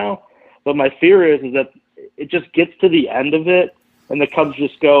at right now. But my fear is that it just gets to the end of it and the Cubs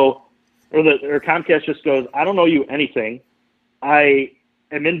just go, or Comcast just goes, I don't owe you anything. I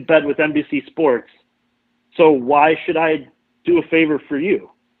am in bed with NBC Sports. So why should I do a favor for you?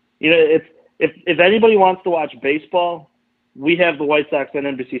 If anybody wants to watch baseball, we have the White Sox on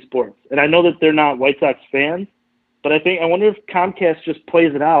NBC Sports. And I know that they're not White Sox fans, but I wonder if Comcast just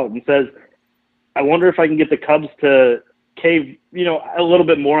plays it out and says, I wonder if I can get the Cubs to cave, a little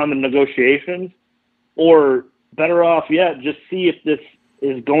bit more on the negotiations, or better off yet, just see if this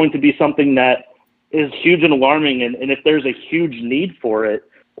is going to be something that is huge and alarming, and if there's a huge need for it,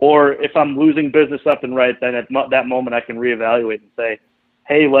 or if I'm losing business up and right, then at that moment I can reevaluate and say,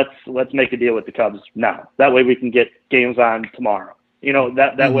 hey, let's make a deal with the Cubs now. That way we can get games on tomorrow.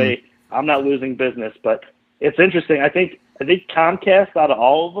 That way I'm not losing business. But it's interesting. I think Comcast, out of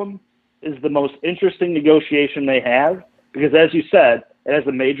all of them, is the most interesting negotiation they have, because as you said, it has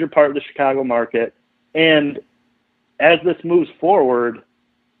a major part of the Chicago market. And as this moves forward,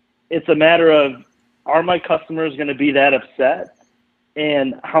 it's a matter of, are my customers going to be that upset,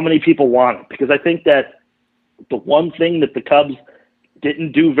 and how many people want it? Because I think that the one thing that the Cubs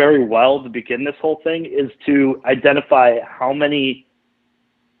didn't do very well to begin this whole thing is to identify how many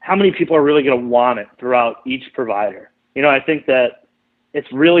people are really going to want it throughout each provider. I think that it's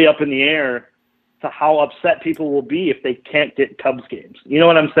really up in the air to how upset people will be if they can't get Cubs games. You know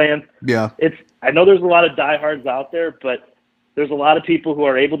what I'm saying? Yeah. I know there's a lot of diehards out there, but there's a lot of people who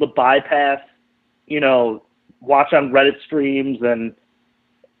are able to bypass, watch on Reddit streams and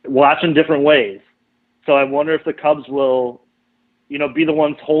watch in different ways. So I wonder if the Cubs will, be the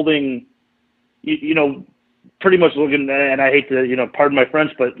ones holding, pretty much looking, and I hate to, pardon my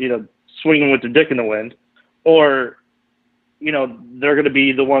French, but, swinging with their dick in the wind, or, they're going to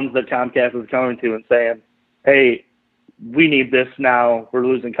be the ones that Comcast is coming to and saying, hey, we need this now. We're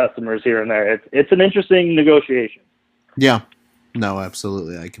losing customers here and there. It's an interesting negotiation. Yeah. No,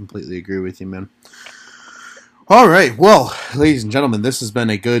 absolutely. I completely agree with you, man. All right. Well, ladies and gentlemen, this has been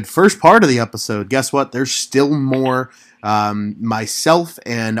a good first part of the episode. Guess what? There's still more. Myself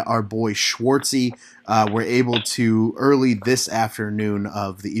and our boy Schwartzy were able to, early this afternoon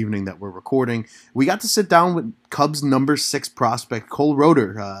of the evening that we're recording, we got to sit down with Cubs number 6 prospect Cole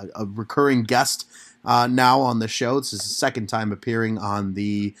Roeder, a recurring guest now on the show. This is his second time appearing on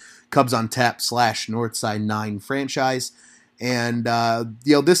the Cubs on Tap / Northside 9 franchise. And,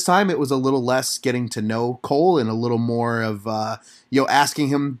 this time it was a little less getting to know Cole and a little more of, asking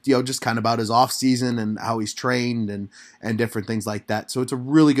him, just kind of about his off season and how he's trained and different things like that. So it's a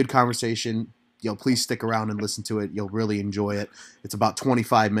really good conversation. Please stick around and listen to it. You'll really enjoy it. It's about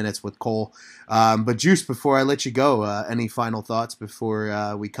 25 minutes with Cole. But Juice, before I let you go, any final thoughts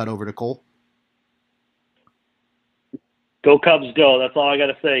before we cut over to Cole? Go Cubs, go. That's all I got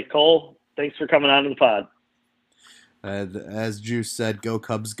to say. Cole, thanks for coming on to the pod. As Juice said, go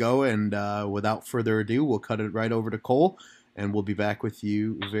Cubs, go. And without further ado, we'll cut it right over to Cole, and we'll be back with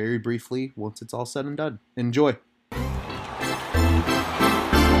you very briefly once it's all said and done. Enjoy.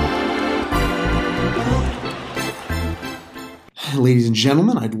 Ladies and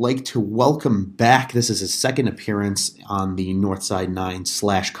gentlemen, I'd like to welcome back. This is his second appearance on the Northside 9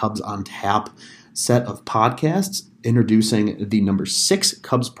 / Cubs on Tap set of podcasts, introducing the number 6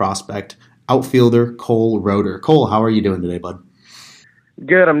 Cubs prospect, outfielder Cole Roeder. Cole, how are you doing today, bud?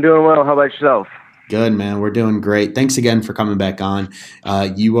 Good, I'm doing well. How about yourself? Good, man. We're doing great. Thanks again for coming back on.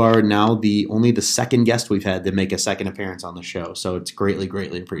 You are now only the second guest we've had to make a second appearance on the show, so it's greatly,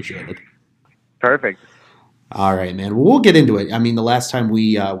 greatly appreciated. Perfect. All right, man. Well, we'll get into it. I mean, the last time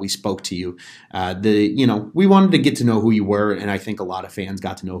we spoke to you, we wanted to get to know who you were, and I think a lot of fans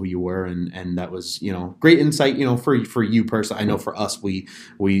got to know who you were, and that was, great insight, for you personally. I know for us, we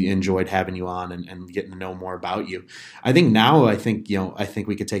enjoyed having you on and getting to know more about you. I think now, I think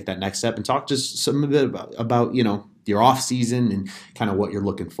we could take that next step and talk just some bit about your off season and kind of what you're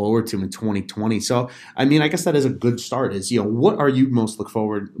looking forward to in 2020. So, I mean, I guess that is a good start. Is what are you most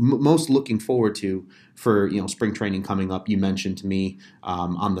looking forward to for spring training coming up? You mentioned to me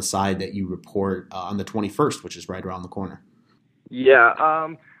on the side that you report on the 21st, which is right around the corner. Yeah,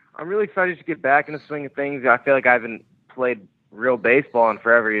 I'm really excited to get back in the swing of things. I feel like I haven't played real baseball in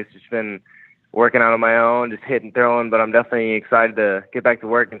forever. It's just been working out on my own, just hitting, throwing. But I'm definitely excited to get back to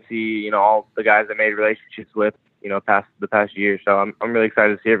work and see all the guys I made relationships with the past year. So I'm really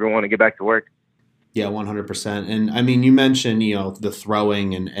excited to see everyone and get back to work. Yeah, 100%. And I mean, you mentioned, the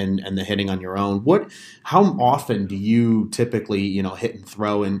throwing and the hitting on your own. How often do you typically, hit and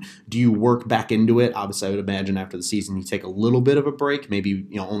throw, and do you work back into it? Obviously, I would imagine after the season, you take a little bit of a break, maybe,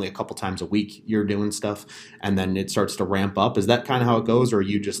 only a couple times a week you're doing stuff, and then it starts to ramp up. Is that kind of how it goes? Or are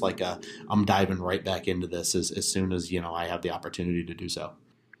you just like I'm diving right back into this as soon as, I have the opportunity to do so?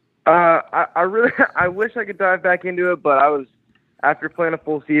 I wish I could dive back into it, but after playing a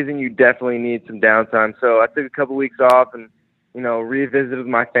full season, you definitely need some downtime. So I took a couple weeks off and, revisited with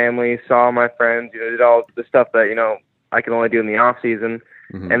my family, saw my friends, did all the stuff that, I can only do in the off season.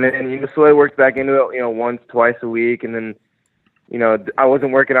 Mm-hmm. And then, slowly worked back into it, once, twice a week. And then, I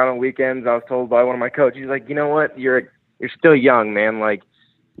wasn't working out on weekends. I was told by one of my coaches, he's like, you know what, you're still young, man. Like,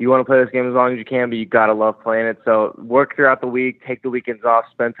 you want to play this game as long as you can, but you got to love playing it. So work throughout the week, take the weekends off,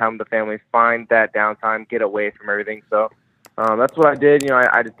 spend time with the family, find that downtime, get away from everything. So that's what I did.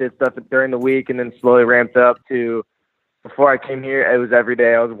 I just did stuff during the week and then slowly ramped up to before I came here. It was every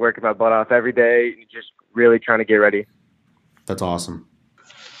day. I was working my butt off every day, just really trying to get ready. That's awesome.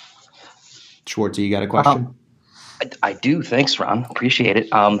 Schwartzy, you got a question? I do. Thanks, Ron. Appreciate it.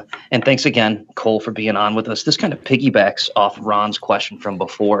 And thanks again, Cole, for being on with us. This kind of piggybacks off Ron's question from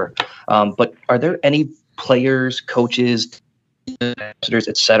before. But are there any players, coaches, ambassadors,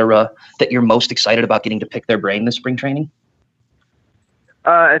 et cetera, that you're most excited about getting to pick their brain this spring training?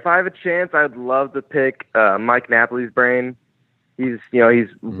 If I have a chance, I'd love to pick Mike Napoli's brain. He's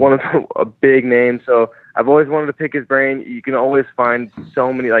one of a big name. So I've always wanted to pick his brain. You can always find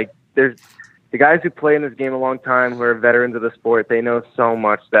so many, there's the guys who play in this game a long time, who are veterans of the sport. They know so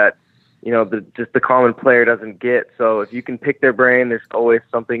much that, the common player doesn't get. So if you can pick their brain, there's always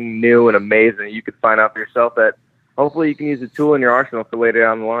something new and amazing you could find out for yourself that hopefully you can use a tool in your arsenal for later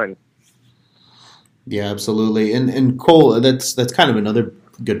down the line. Yeah, absolutely. And Cole, that's kind of another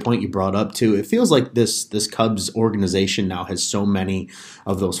good point you brought up too. It feels like this Cubs organization now has so many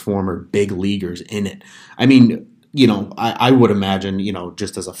of those former big leaguers in it. I mean, I would imagine,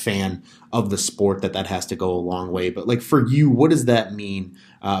 just as a fan of the sport that has to go a long way. But like for you, what does that mean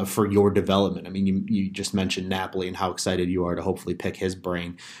for your development? I mean, you just mentioned Napoli and how excited you are to hopefully pick his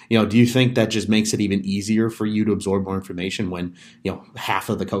brain. Do you think that just makes it even easier for you to absorb more information when, half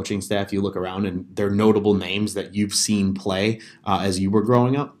of the coaching staff, you look around and they're notable names that you've seen play as you were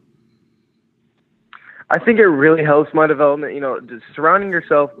growing up? I think it really helps my development, just surrounding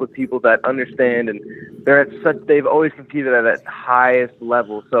yourself with people that understand, and they've always competed at that highest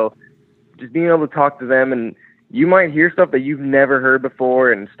level. So just being able to talk to them, and you might hear stuff that you've never heard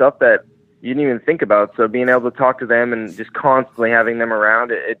before and stuff that you didn't even think about. So being able to talk to them and just constantly having them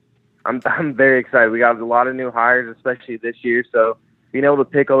around I'm very excited. We got a lot of new hires, especially this year. So being able to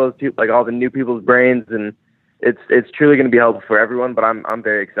pick all those people, like all the new people's brains, and it's truly going to be helpful for everyone, but I'm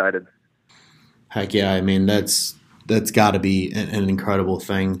very excited. Heck yeah. I mean, that's got to be an incredible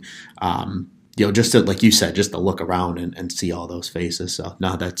thing. Just to, like you said, just to look around and see all those faces. So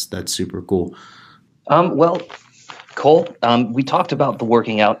no, that's super cool. Well, Cole, we talked about the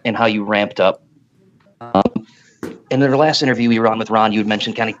working out and how you ramped up. In the last interview we were on with Ron, you had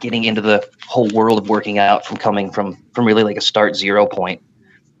mentioned kind of getting into the whole world of working out from coming from really like a start 0 point.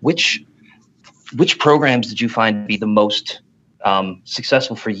 Which programs did you find to be the most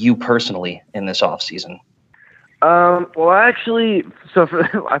successful for you personally in this off season? Well, actually,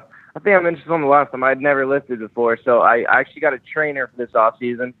 I think I mentioned on the last time, I'd never lifted before, so I actually got a trainer for this off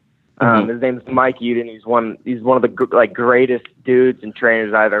season. His name's Mike Uden. He's one of the greatest dudes and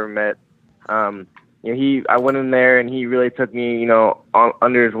trainers I've ever met. I went in there and he really took me,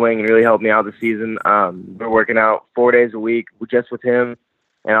 under his wing and really helped me out this season. We're working out 4 days a week just with him,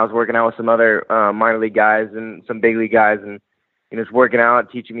 and I was working out with some other minor league guys and some big league guys, and just working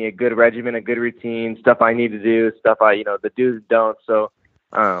out, teaching me a good regimen, a good routine, stuff I need to do, stuff the do's and don'ts. So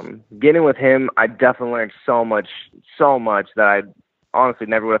getting with him, I definitely learned so much that I honestly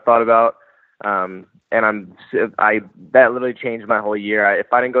never would have thought about. And that literally changed my whole year.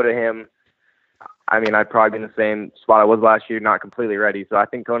 If I didn't go to him, I'd probably be in the same spot I was last year, not completely ready. So I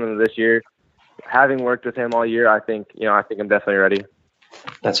think going into this year, having worked with him all year, I think I'm definitely ready.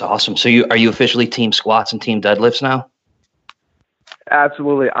 That's awesome. So are you officially team squats and team deadlifts now?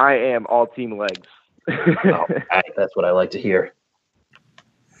 Absolutely. I am all team legs. That's what I like to hear.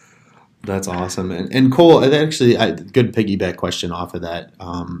 That's awesome. And Cole, actually, good piggyback question off of that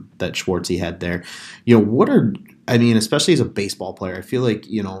Schwartzy had there. Especially as a baseball player, I feel like,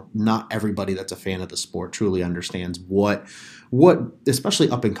 not everybody that's a fan of the sport truly understands what especially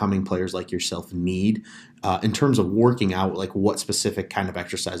up and coming players like yourself need in terms of working out, like what specific kind of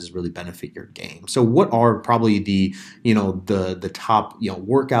exercises really benefit your game. So what are probably the top,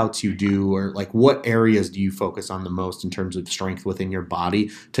 workouts you do, or like what areas do you focus on the most in terms of strength within your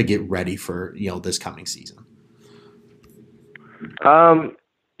body to get ready for, this coming season?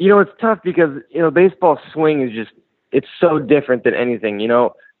 It's tough because, baseball swing is it's so different than anything,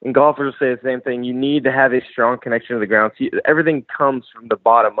 and golfers will say the same thing. You need to have a strong connection to the ground. So everything comes from the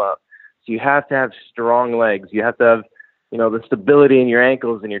bottom up. So you have to have strong legs. You have to have, the stability in your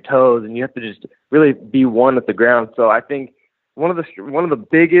ankles and your toes, and you have to just really be one with the ground. So I think one of the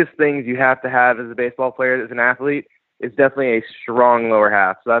biggest things you have to have as a baseball player, as an athlete, is definitely a strong lower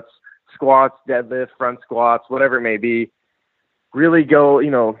half. So that's squats, deadlift, front squats, whatever it may be. Really go,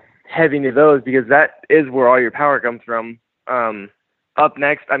 heavy into those, because that is where all your power comes from. Up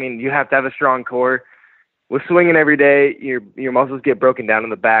next, you have to have a strong core. With swinging every day, your muscles get broken down in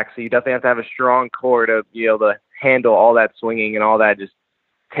the back, so you definitely have to have a strong core to be able to handle all that swinging and all that just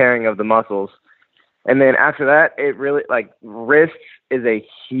tearing of the muscles. And then after that, it really, wrists is a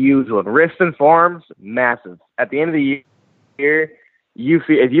huge one. Wrists and forearms, massive. At the end of the year,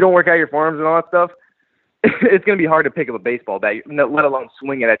 if you don't work out your forearms and all that stuff, it's going to be hard to pick up a baseball bat, let alone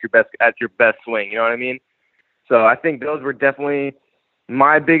swing it at your best swing. You know what I mean? So I think those were definitely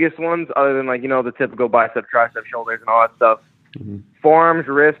my biggest ones, other than the typical bicep, tricep, shoulders, and all that stuff. Mm-hmm. Forearms,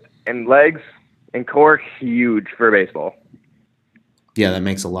 wrist, and legs and core, huge for baseball. Yeah, that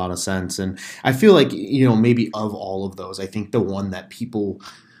makes a lot of sense. And I feel like, maybe of all of those, I think the one that people,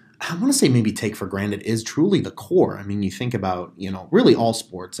 I want to say maybe take for granted is truly the core. You think about, really all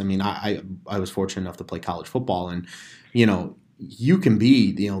sports. I was fortunate enough to play college football, and, you can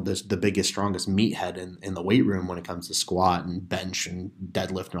be, the biggest, strongest meathead in the weight room when it comes to squat and bench and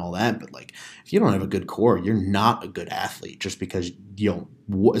deadlift and all that. But if you don't have a good core, you're not a good athlete, just because,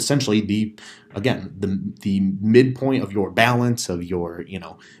 essentially the midpoint of your balance, of your,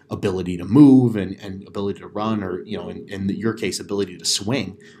 ability to move and ability to run, or, in your case, ability to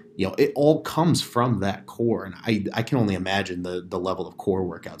swing, it all comes from that core. And I can only imagine the level of core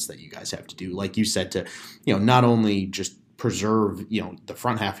workouts that you guys have to do, like you said, to, not only just preserve, the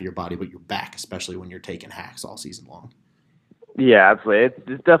front half of your body, but your back, especially when you're taking hacks all season long. Yeah,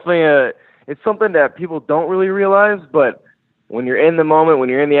 absolutely. It's definitely it's something that people don't really realize, but when you're in the moment, when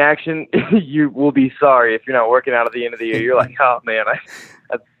you're in the action, you will be sorry if you're not working out at the end of the year. You're like, oh man,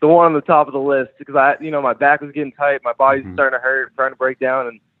 that's the one on the top of the list, because my back was getting tight, my body's starting to hurt, starting to break down,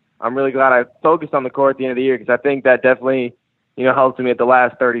 and I'm really glad I focused on the core at the end of the year, because I think that definitely, helped me at the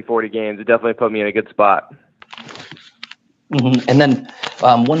last 30, 40 games. It definitely put me in a good spot. Mm-hmm. And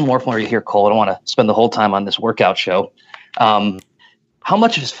then one more for you here, Cole. I don't want to spend the whole time on this workout show. How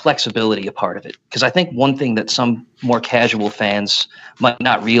much is flexibility a part of it? Because I think one thing that some more casual fans might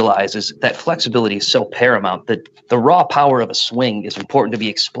not realize is that flexibility is so paramount, that the raw power of a swing is important to be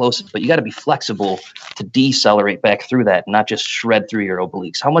explosive, but you got to be flexible to decelerate back through that, and not just shred through your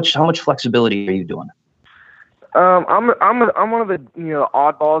obliques. How much flexibility are you doing? I'm one of the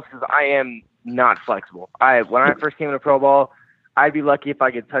oddballs, because I am not flexible. When I first came into pro ball, I'd be lucky if I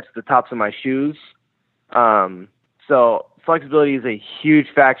could touch the tops of my shoes. So flexibility is a huge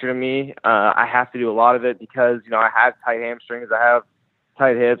factor to me. I have to do a lot of it because, I have tight hamstrings, I have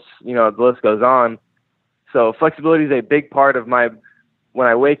tight hips, the list goes on. So flexibility is a big part of when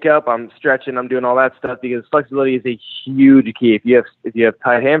I wake up, I'm stretching, I'm doing all that stuff, because flexibility is a huge key. If you have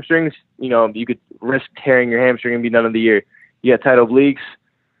tight hamstrings, you could risk tearing your hamstring and be done of the year. You got tight obliques,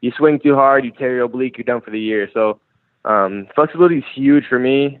 you swing too hard, you tear your oblique, you're done for the year. So flexibility is huge for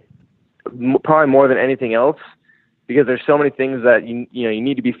me, probably more than anything else, because there's so many things that you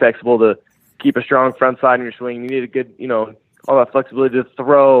need to be flexible to keep a strong front side in your swing. You need a good, all that flexibility to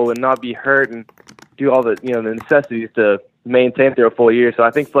throw and not be hurt, and do all the, the necessities to maintain through a full year. So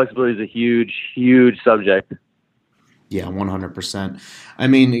I think flexibility is a huge, huge subject. Yeah, 100%. I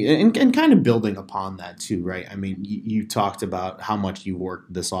mean, and kind of building upon that too, right? I mean, you talked about how much you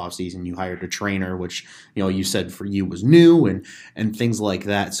worked this offseason. You hired a trainer, which, you said for you was new, and things like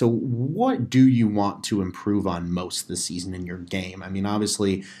that. So what do you want to improve on most this season in your game? I mean,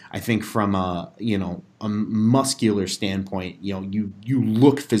 obviously, I think from a muscular standpoint, you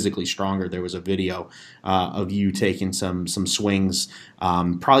look physically stronger. There was a video of you taking some swings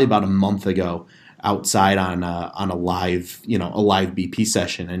probably about a month ago outside on a live BP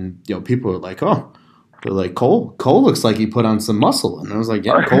session, and people were like, oh, they're like, Cole looks like he put on some muscle, and I was like,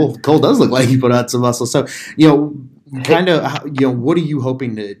 yeah, Cole does look like he put on some muscle. So kind of what are you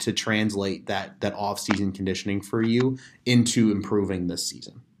hoping to translate that off season conditioning for you into improving this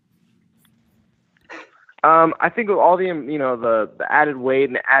season? I think with all the added weight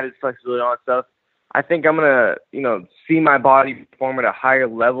and the added flexibility and all that stuff, I think I'm going to, see my body perform at a higher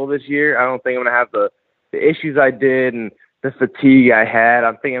level this year. I don't think I'm going to have the issues I did and the fatigue I had.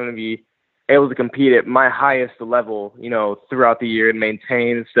 I think I'm going to be able to compete at my highest level, throughout the year and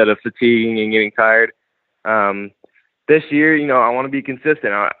maintain instead of fatiguing and getting tired. This year, I want to be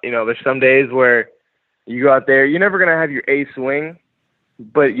consistent. There's some days where you go out there, you're never going to have your A swing,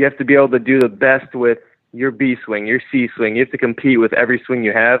 but you have to be able to do the best with your B swing, your C swing. You have to compete with every swing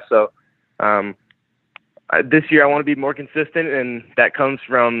you have. So, this year I want to be more consistent, and that comes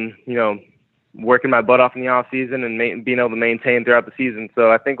from, working my butt off in the off season and being able to maintain throughout the season.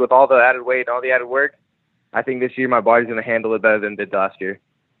 So I think with all the added weight and all the added work, I think this year my body's going to handle it better than it did last year.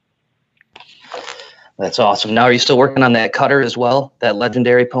 That's awesome. Now, are you still working on that cutter as well? That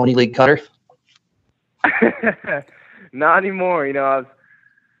legendary Pony League cutter? Not anymore. I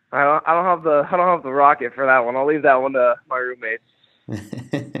don't have the rocket for that one. I'll leave that one to my roommates.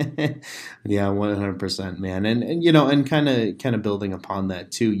 Yeah, 100%, man. And kind of building upon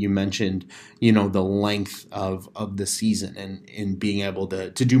that too, you mentioned, the length of the season and being able to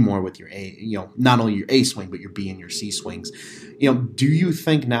do more with your A, not only your A swing, but your B and your C swings. Do you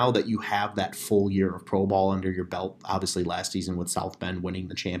think now that you have that full year of pro ball under your belt, obviously last season with South Bend winning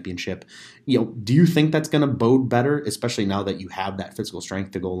the championship, do you think that's going to bode better, especially now that you have that physical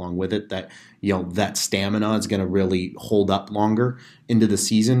strength to go along with it, that, that stamina is going to really hold up longer into the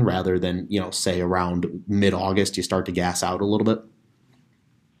season rather than, say around mid-August, you start to gas out a little bit?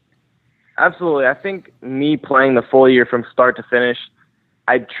 Absolutely. I think me playing the full year from start to finish,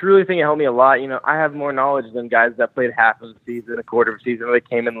 I truly think it helped me a lot. I have more knowledge than guys that played half of the season, a quarter of the season, or they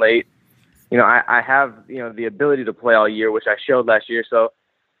came in late. I have, the ability to play all year, which I showed last year. So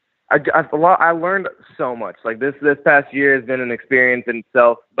I learned so much. Like this past year has been an experience in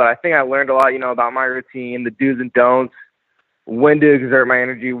itself, but I think I learned a lot, about my routine, the do's and don'ts, when to exert my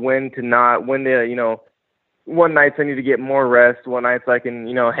energy, when to not, when to, what nights I need to get more rest, what nights I can,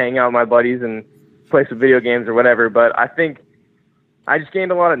 hang out with my buddies and play some video games or whatever. But I think I just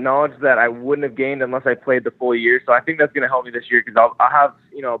gained a lot of knowledge that I wouldn't have gained unless I played the full year. So I think that's going to help me this year because I'll have,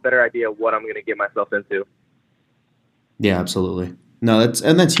 a better idea of what I'm going to get myself into. Yeah, absolutely. No,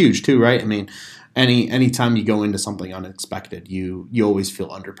 that's huge too, right? I mean, any time you go into something unexpected, you always feel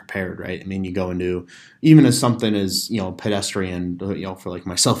underprepared, right? I mean, you go into even as something as pedestrian, for like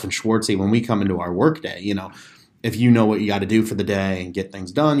myself and Schwartzy, when we come into our work day, if you know what you got to do for the day and get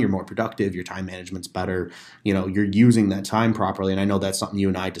things done, you're more productive, your time management's better, you're using that time properly. And I know that's something you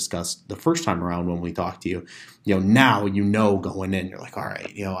and I discussed the first time around when we talked to you. Now going in, you're like, all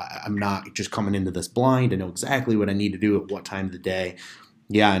right, I'm not just coming into this blind. I know exactly what I need to do at what time of the day.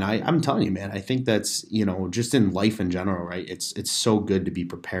 Yeah, and I'm telling you, man, I think that's, just in life in general, right? It's so good to be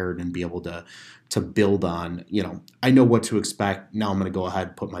prepared and be able to build on, I know what to expect. Now I'm going to go ahead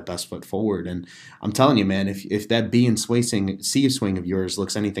and put my best foot forward. And I'm telling you, man, if that B and C swing of yours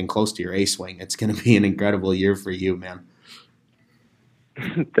looks anything close to your A swing, it's going to be an incredible year for you, man.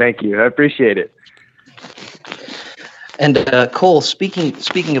 Thank you. I appreciate it. And Cole,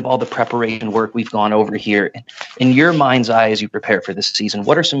 speaking of all the preparation work we've gone over here, in your mind's eye as you prepare for this season,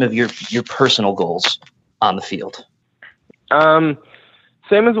 what are some of your personal goals on the field?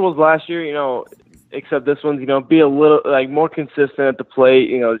 Same as it was last year, except this one's, be a little more consistent at the plate,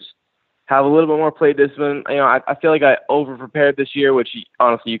 just have a little bit more plate discipline. I feel like I over prepared this year, which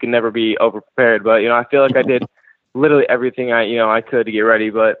honestly you can never be over prepared, but I feel like I did literally everything I could to get ready,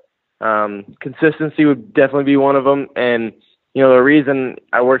 but consistency would definitely be one of them. And, the reason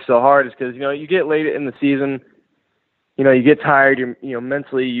I work so hard is because, you get late in the season, you get tired,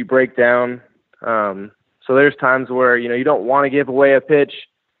 mentally you break down. So there's times where, you don't want to give away a pitch,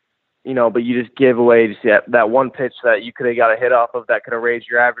 but you just give away just that one pitch that you could have got a hit off of that could have raised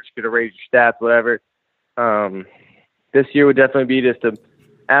your average, could have raised your stats, whatever. This year would definitely be just to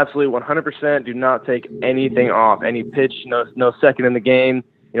absolutely 100% do not take anything off, any pitch, no second in the game,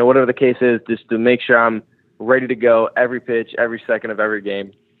 whatever the case is, just to make sure I'm ready to go every pitch, every second of every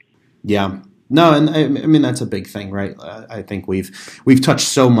game. Yeah. No, and I mean that's a big thing, right? I think we've touched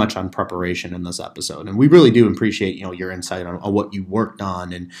so much on preparation in this episode, and we really do appreciate your insight on what you worked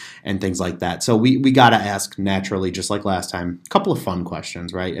on and things like that. So we got to ask naturally, just like last time, a couple of fun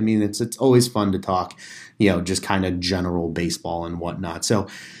questions, right? I mean it's always fun to talk, just kind of general baseball and whatnot. So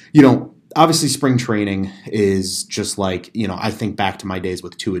obviously spring training is just like, I think back to my days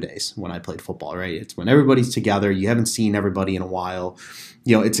with two-a-days when I played football, right? It's when everybody's together. You haven't seen everybody in a while.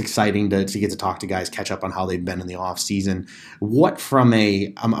 It's exciting to get to talk to guys, catch up on how they've been in the off season. What from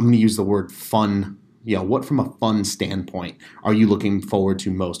I'm going to use the word fun, what from a fun standpoint are you looking forward to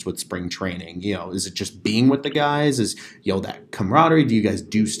most with spring training? Is it just being with the guys? Is, that camaraderie? Do you guys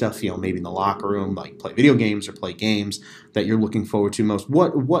do stuff, maybe in the locker room, like play video games or play games that you're looking forward to most?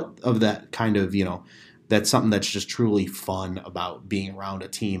 What of that kind of, that's something that's just truly fun about being around a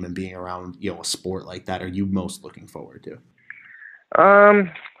team and being around, a sport like that are you most looking forward to?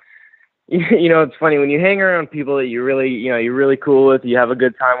 It's funny when you hang around people that you're really cool with, you have a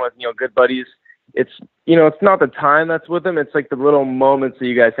good time with, good buddies. It's, it's not the time that's with them. It's like the little moments that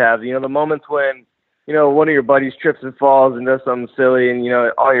you guys have, the moments when, one of your buddies trips and falls and does something silly and,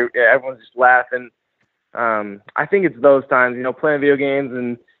 everyone's just laughing. I think it's those times, playing video games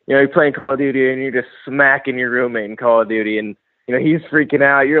and, you're playing Call of Duty and you're just smacking your roommate in Call of Duty and, he's freaking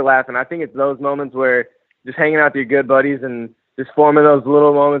out, you're laughing. I think it's those moments where just hanging out with your good buddies and just forming those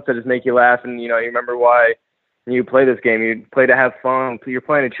little moments that just make you laugh. And, you remember why you play this game. You play to have fun. You're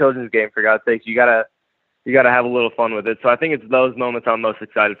playing a children's game, for God's sake. You gotta have a little fun with it. So I think it's those moments I'm most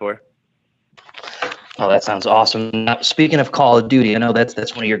excited for. Oh, that sounds awesome. Now, speaking of Call of Duty, I know that's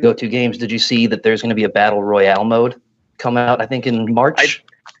one of your go-to games. Did you see that there's going to be a Battle Royale mode come out, I think, in March?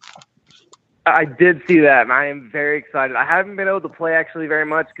 I did see that, and I am very excited. I haven't been able to play actually very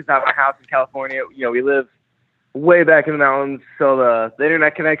much because I have my house in California. We live way back in the mountains, so the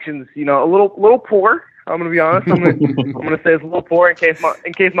internet connection's a little poor. I'm gonna be honest. I'm gonna say it's a little poor in case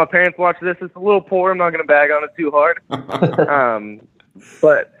my parents watch this. It's a little poor. I'm not gonna bag on it too hard.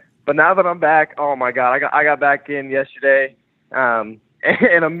 But now that I'm back, oh my God, I got back in yesterday, and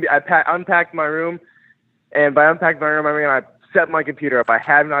I unpacked my room, and by unpacked my room I mean I set my computer up. I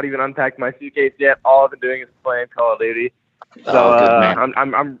have not even unpacked my suitcase yet. All I've been doing is playing Call of Duty. So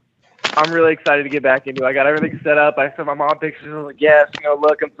I'm really excited to get back into it. I got everything set up. I sent my mom pictures. I was like, yes,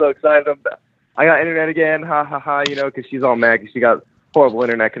 look, I'm so excited. I got internet again, ha ha ha, because she's all mad because she got horrible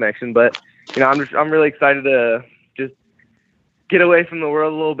internet connection. But I'm really excited to just get away from the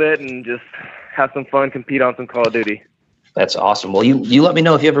world a little bit and just have some fun, compete on some Call of Duty. That's awesome. Well, you let me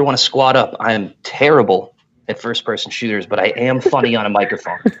know if you ever want to squad up. I am terrible at first-person shooters, but I am funny on a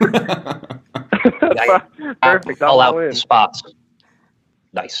microphone. Perfect. I'll out the spots.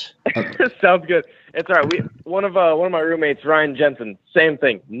 Nice. Sounds good. It's all right. One of my roommates, Ryan Jensen, same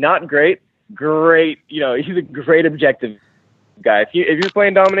thing. Not great, great. You know, he's a great objective guy. If you're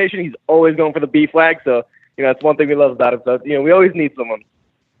playing domination, he's always going for the B flag. So you know, that's one thing we love about him. So you know, we always need someone.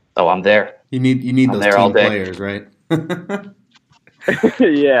 Oh, I'm there. You need those team players, right?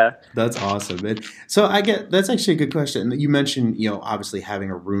 Yeah, that's awesome. So that's actually a good question. You mentioned, you know, obviously having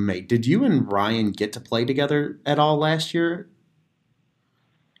a roommate. Did you and Ryan get to play together at all last year?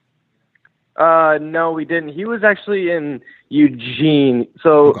 No, we didn't. He was actually in Eugene.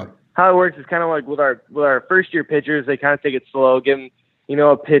 So okay. How it works is kind of like with our first year pitchers, they kind of take it slow, give them, you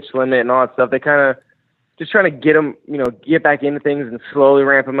know, a pitch limit and all that stuff. They kind of just trying to get them, you know, get back into things and slowly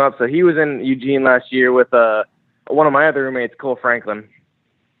ramp them up. So he was in Eugene last year with one of my other roommates, Cole Franklin.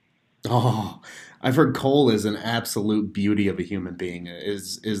 Oh, I've heard Cole is an absolute beauty of a human being.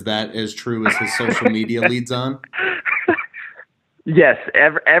 Is that as true as his social media leads on? Yes,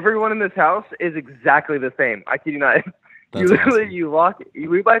 everyone in this house is exactly the same. I kid you not. That's awesome.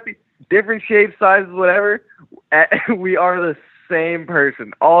 We might be different shapes, sizes, whatever. We are the same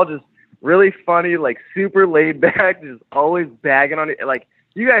person. All just really funny, like super laid back, just always bagging on it. Like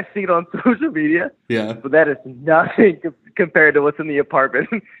you guys see it on social media, yeah. But that is nothing compared to what's in the apartment.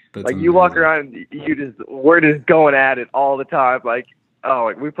 That's like amazing. You walk around, we're just going at it all the time. Like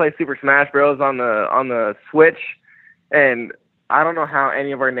we play Super Smash Bros on the Switch, and I don't know how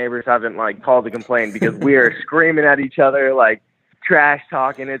any of our neighbors haven't like called to complain because we are screaming at each other, like trash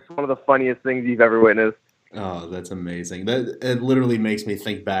talking. It's one of the funniest things you've ever witnessed. Oh, that's amazing. It literally makes me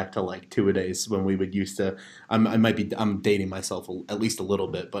think back to like two-a-days when we would used to. I'm dating myself at least a little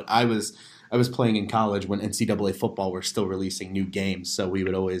bit, but I was playing in college when NCAA football were still releasing new games, so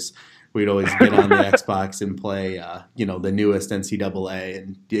we'd always get on the Xbox and play, you know, the newest NCAA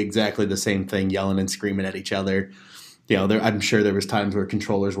and exactly the same thing, yelling and screaming at each other. You know, I'm sure there was times where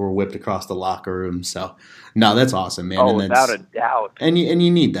controllers were whipped across the locker room. So, no, that's awesome, man. Oh, without a doubt. And you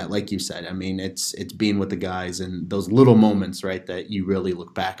need that, like you said. I mean, it's being with the guys and those little moments, right, that you really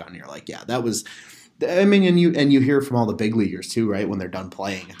look back on. You're like, yeah, that was. I mean, and you hear from all the big leaguers too, right? When they're done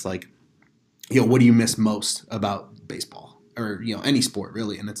playing, it's like, you know, what do you miss most about baseball or you know any sport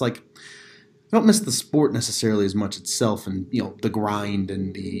really? And it's like. I don't miss the sport necessarily as much itself and, you know, the grind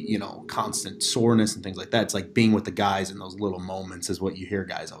and the, you know, constant soreness and things like that. It's like being with the guys in those little moments is what you hear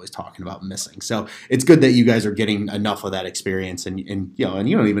guys always talking about missing. So it's good that you guys are getting enough of that experience and you know, and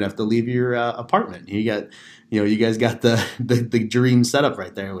you don't even have to leave your apartment. You guys got the dream setup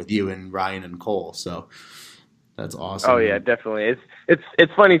right there with you and Ryan and Cole. So that's awesome. Oh yeah, definitely.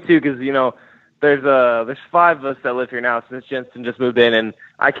 It's funny too, cause you know, there's 5 of us that live here now since Jensen just moved in, and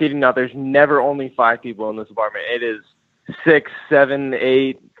I kid you not, there's never only 5 people in this apartment. It is 6, 7,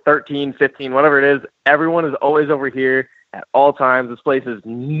 8, 13, 15, whatever it is. Everyone is always over here at all times. This place is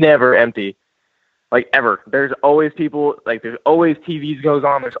never empty, like ever. There's always people, like there's always TVs goes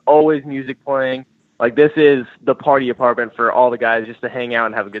on. There's always music playing. Like this is the party apartment for all the guys just to hang out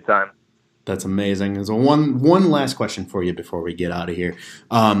and have a good time. That's amazing. So one last question for you before we get out of here.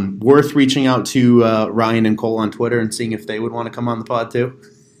 Worth reaching out to Ryan and Cole on Twitter and seeing if they would want to come on the pod too.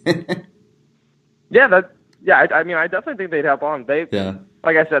 I mean, I definitely think they'd help on.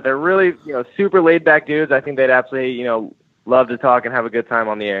 Like I said, they're really super laid back dudes. I think they'd absolutely love to talk and have a good time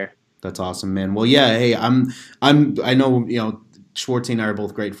on the air. That's awesome, man. Well, yeah. Hey, I know Schwartzy and I are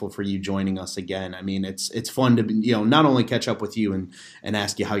both grateful for you joining us again. I mean, it's fun to not only catch up with you and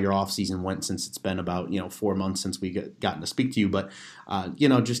ask you how your off season went since it's been about 4 months since we gotten to speak to you, but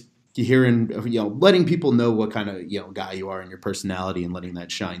just hearing letting people know what kind of guy you are and your personality and letting that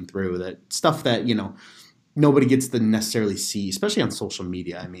shine through. That stuff that nobody gets to necessarily see, especially on social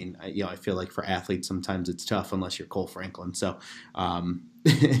media. I mean, I feel like for athletes sometimes it's tough unless you're Cole Franklin. So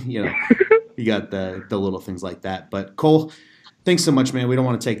you got the little things like that. But Cole, thanks so much, man. We don't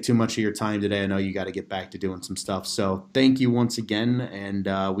want to take too much of your time today. I know you got to get back to doing some stuff. So thank you once again,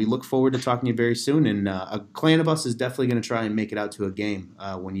 and we look forward to talking to you very soon. And a clan of us is definitely going to try and make it out to a game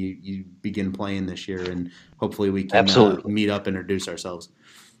when you begin playing this year, and hopefully we can meet up and introduce ourselves.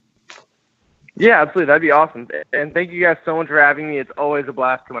 Yeah, absolutely. That'd be awesome. And thank you guys so much for having me. It's always a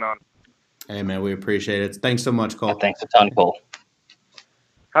blast coming on. Hey, man, we appreciate it. Thanks so much, Cole. Yeah, thanks a ton, Cole.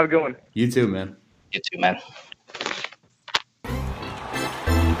 Have a good one. You too, man. You too, man.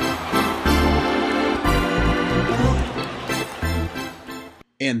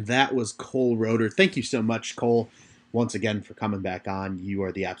 And that was Cole Roeder. Thank you so much, Cole, once again for coming back on. You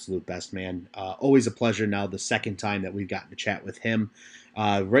are the absolute best, man. Always a pleasure. Now the second time that we've gotten to chat with him.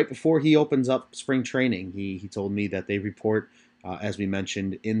 Right before he opens up spring training, he told me that they report as we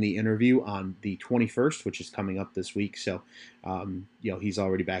mentioned in the interview, on the 21st, which is coming up this week. So, he's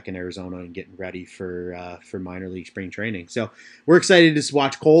already back in Arizona and getting ready for minor league spring training. So we're excited to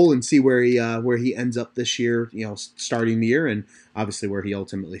watch Cole and see where he ends up this year, starting the year, and obviously where he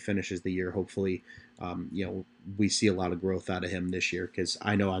ultimately finishes the year. Hopefully, we see a lot of growth out of him this year, because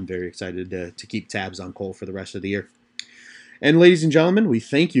I know I'm very excited to keep tabs on Cole for the rest of the year. And ladies and gentlemen, we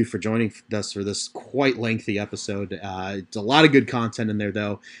thank you for joining us for this quite lengthy episode. It's a lot of good content in there,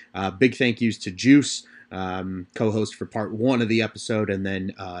 though. Big thank yous to Juice, co-host for part 1 of the episode, and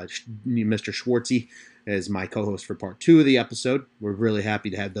then Mr. Schwartzy is my co-host for part 2 of the episode. We're really happy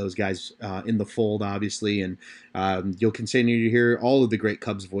to have those guys in the fold, obviously, and you'll continue to hear all of the great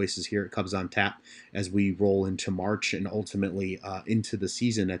Cubs voices here at Cubs on Tap as we roll into March and ultimately into the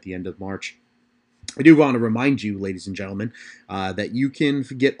season at the end of March. I do want to remind you, ladies and gentlemen, that you can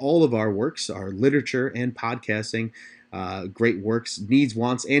get all of our works, our literature and podcasting, great works, needs,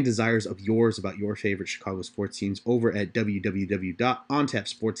 wants, and desires of yours about your favorite Chicago sports teams over at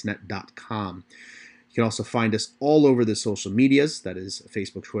www.ontapsportsnet.com. You can also find us all over the social medias, that is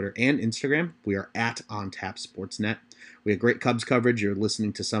Facebook, Twitter, and Instagram. We are at OnTap Sportsnet. We have great Cubs coverage. You're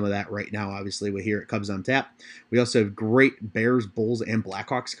listening to some of that right now, obviously. We're here at Cubs on Tap. We also have great Bears, Bulls, and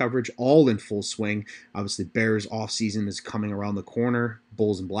Blackhawks coverage, all in full swing. Obviously, Bears offseason is coming around the corner.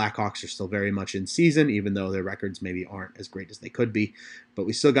 Bulls and Blackhawks are still very much in season, even though their records maybe aren't as great as they could be. But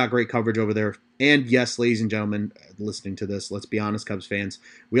we still got great coverage over there. And yes, ladies and gentlemen, listening to this, let's be honest, Cubs fans,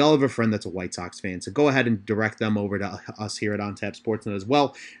 we all have a friend that's a White Sox fan. So go ahead and direct them over to us here at OnTap Sportsnet, as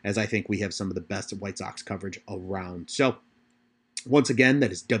well, as I think we have some of the best White Sox coverage around. So once again,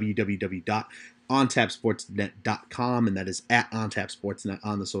 that is www.ontapsportsnet.com, and that is at OnTap Sportsnet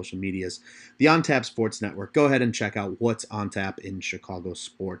on the social medias. The OnTap Sports Network. Go ahead and check out what's on tap in Chicago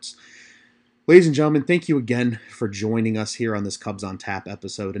sports. Ladies and gentlemen, thank you again for joining us here on this Cubs on Tap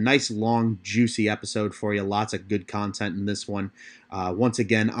episode. A nice, long, juicy episode for you. Lots of good content in this one. Once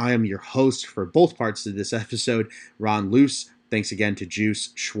again, I am your host for both parts of this episode, Ron Luce. Thanks again to Juice,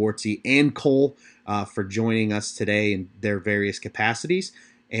 Schwartzy, and Cole for joining us today in their various capacities.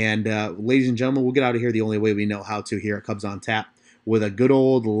 And ladies and gentlemen, we'll get out of here the only way we know how to here at Cubs on Tap, with a good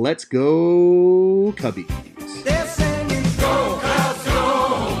old Let's Go Cubbies.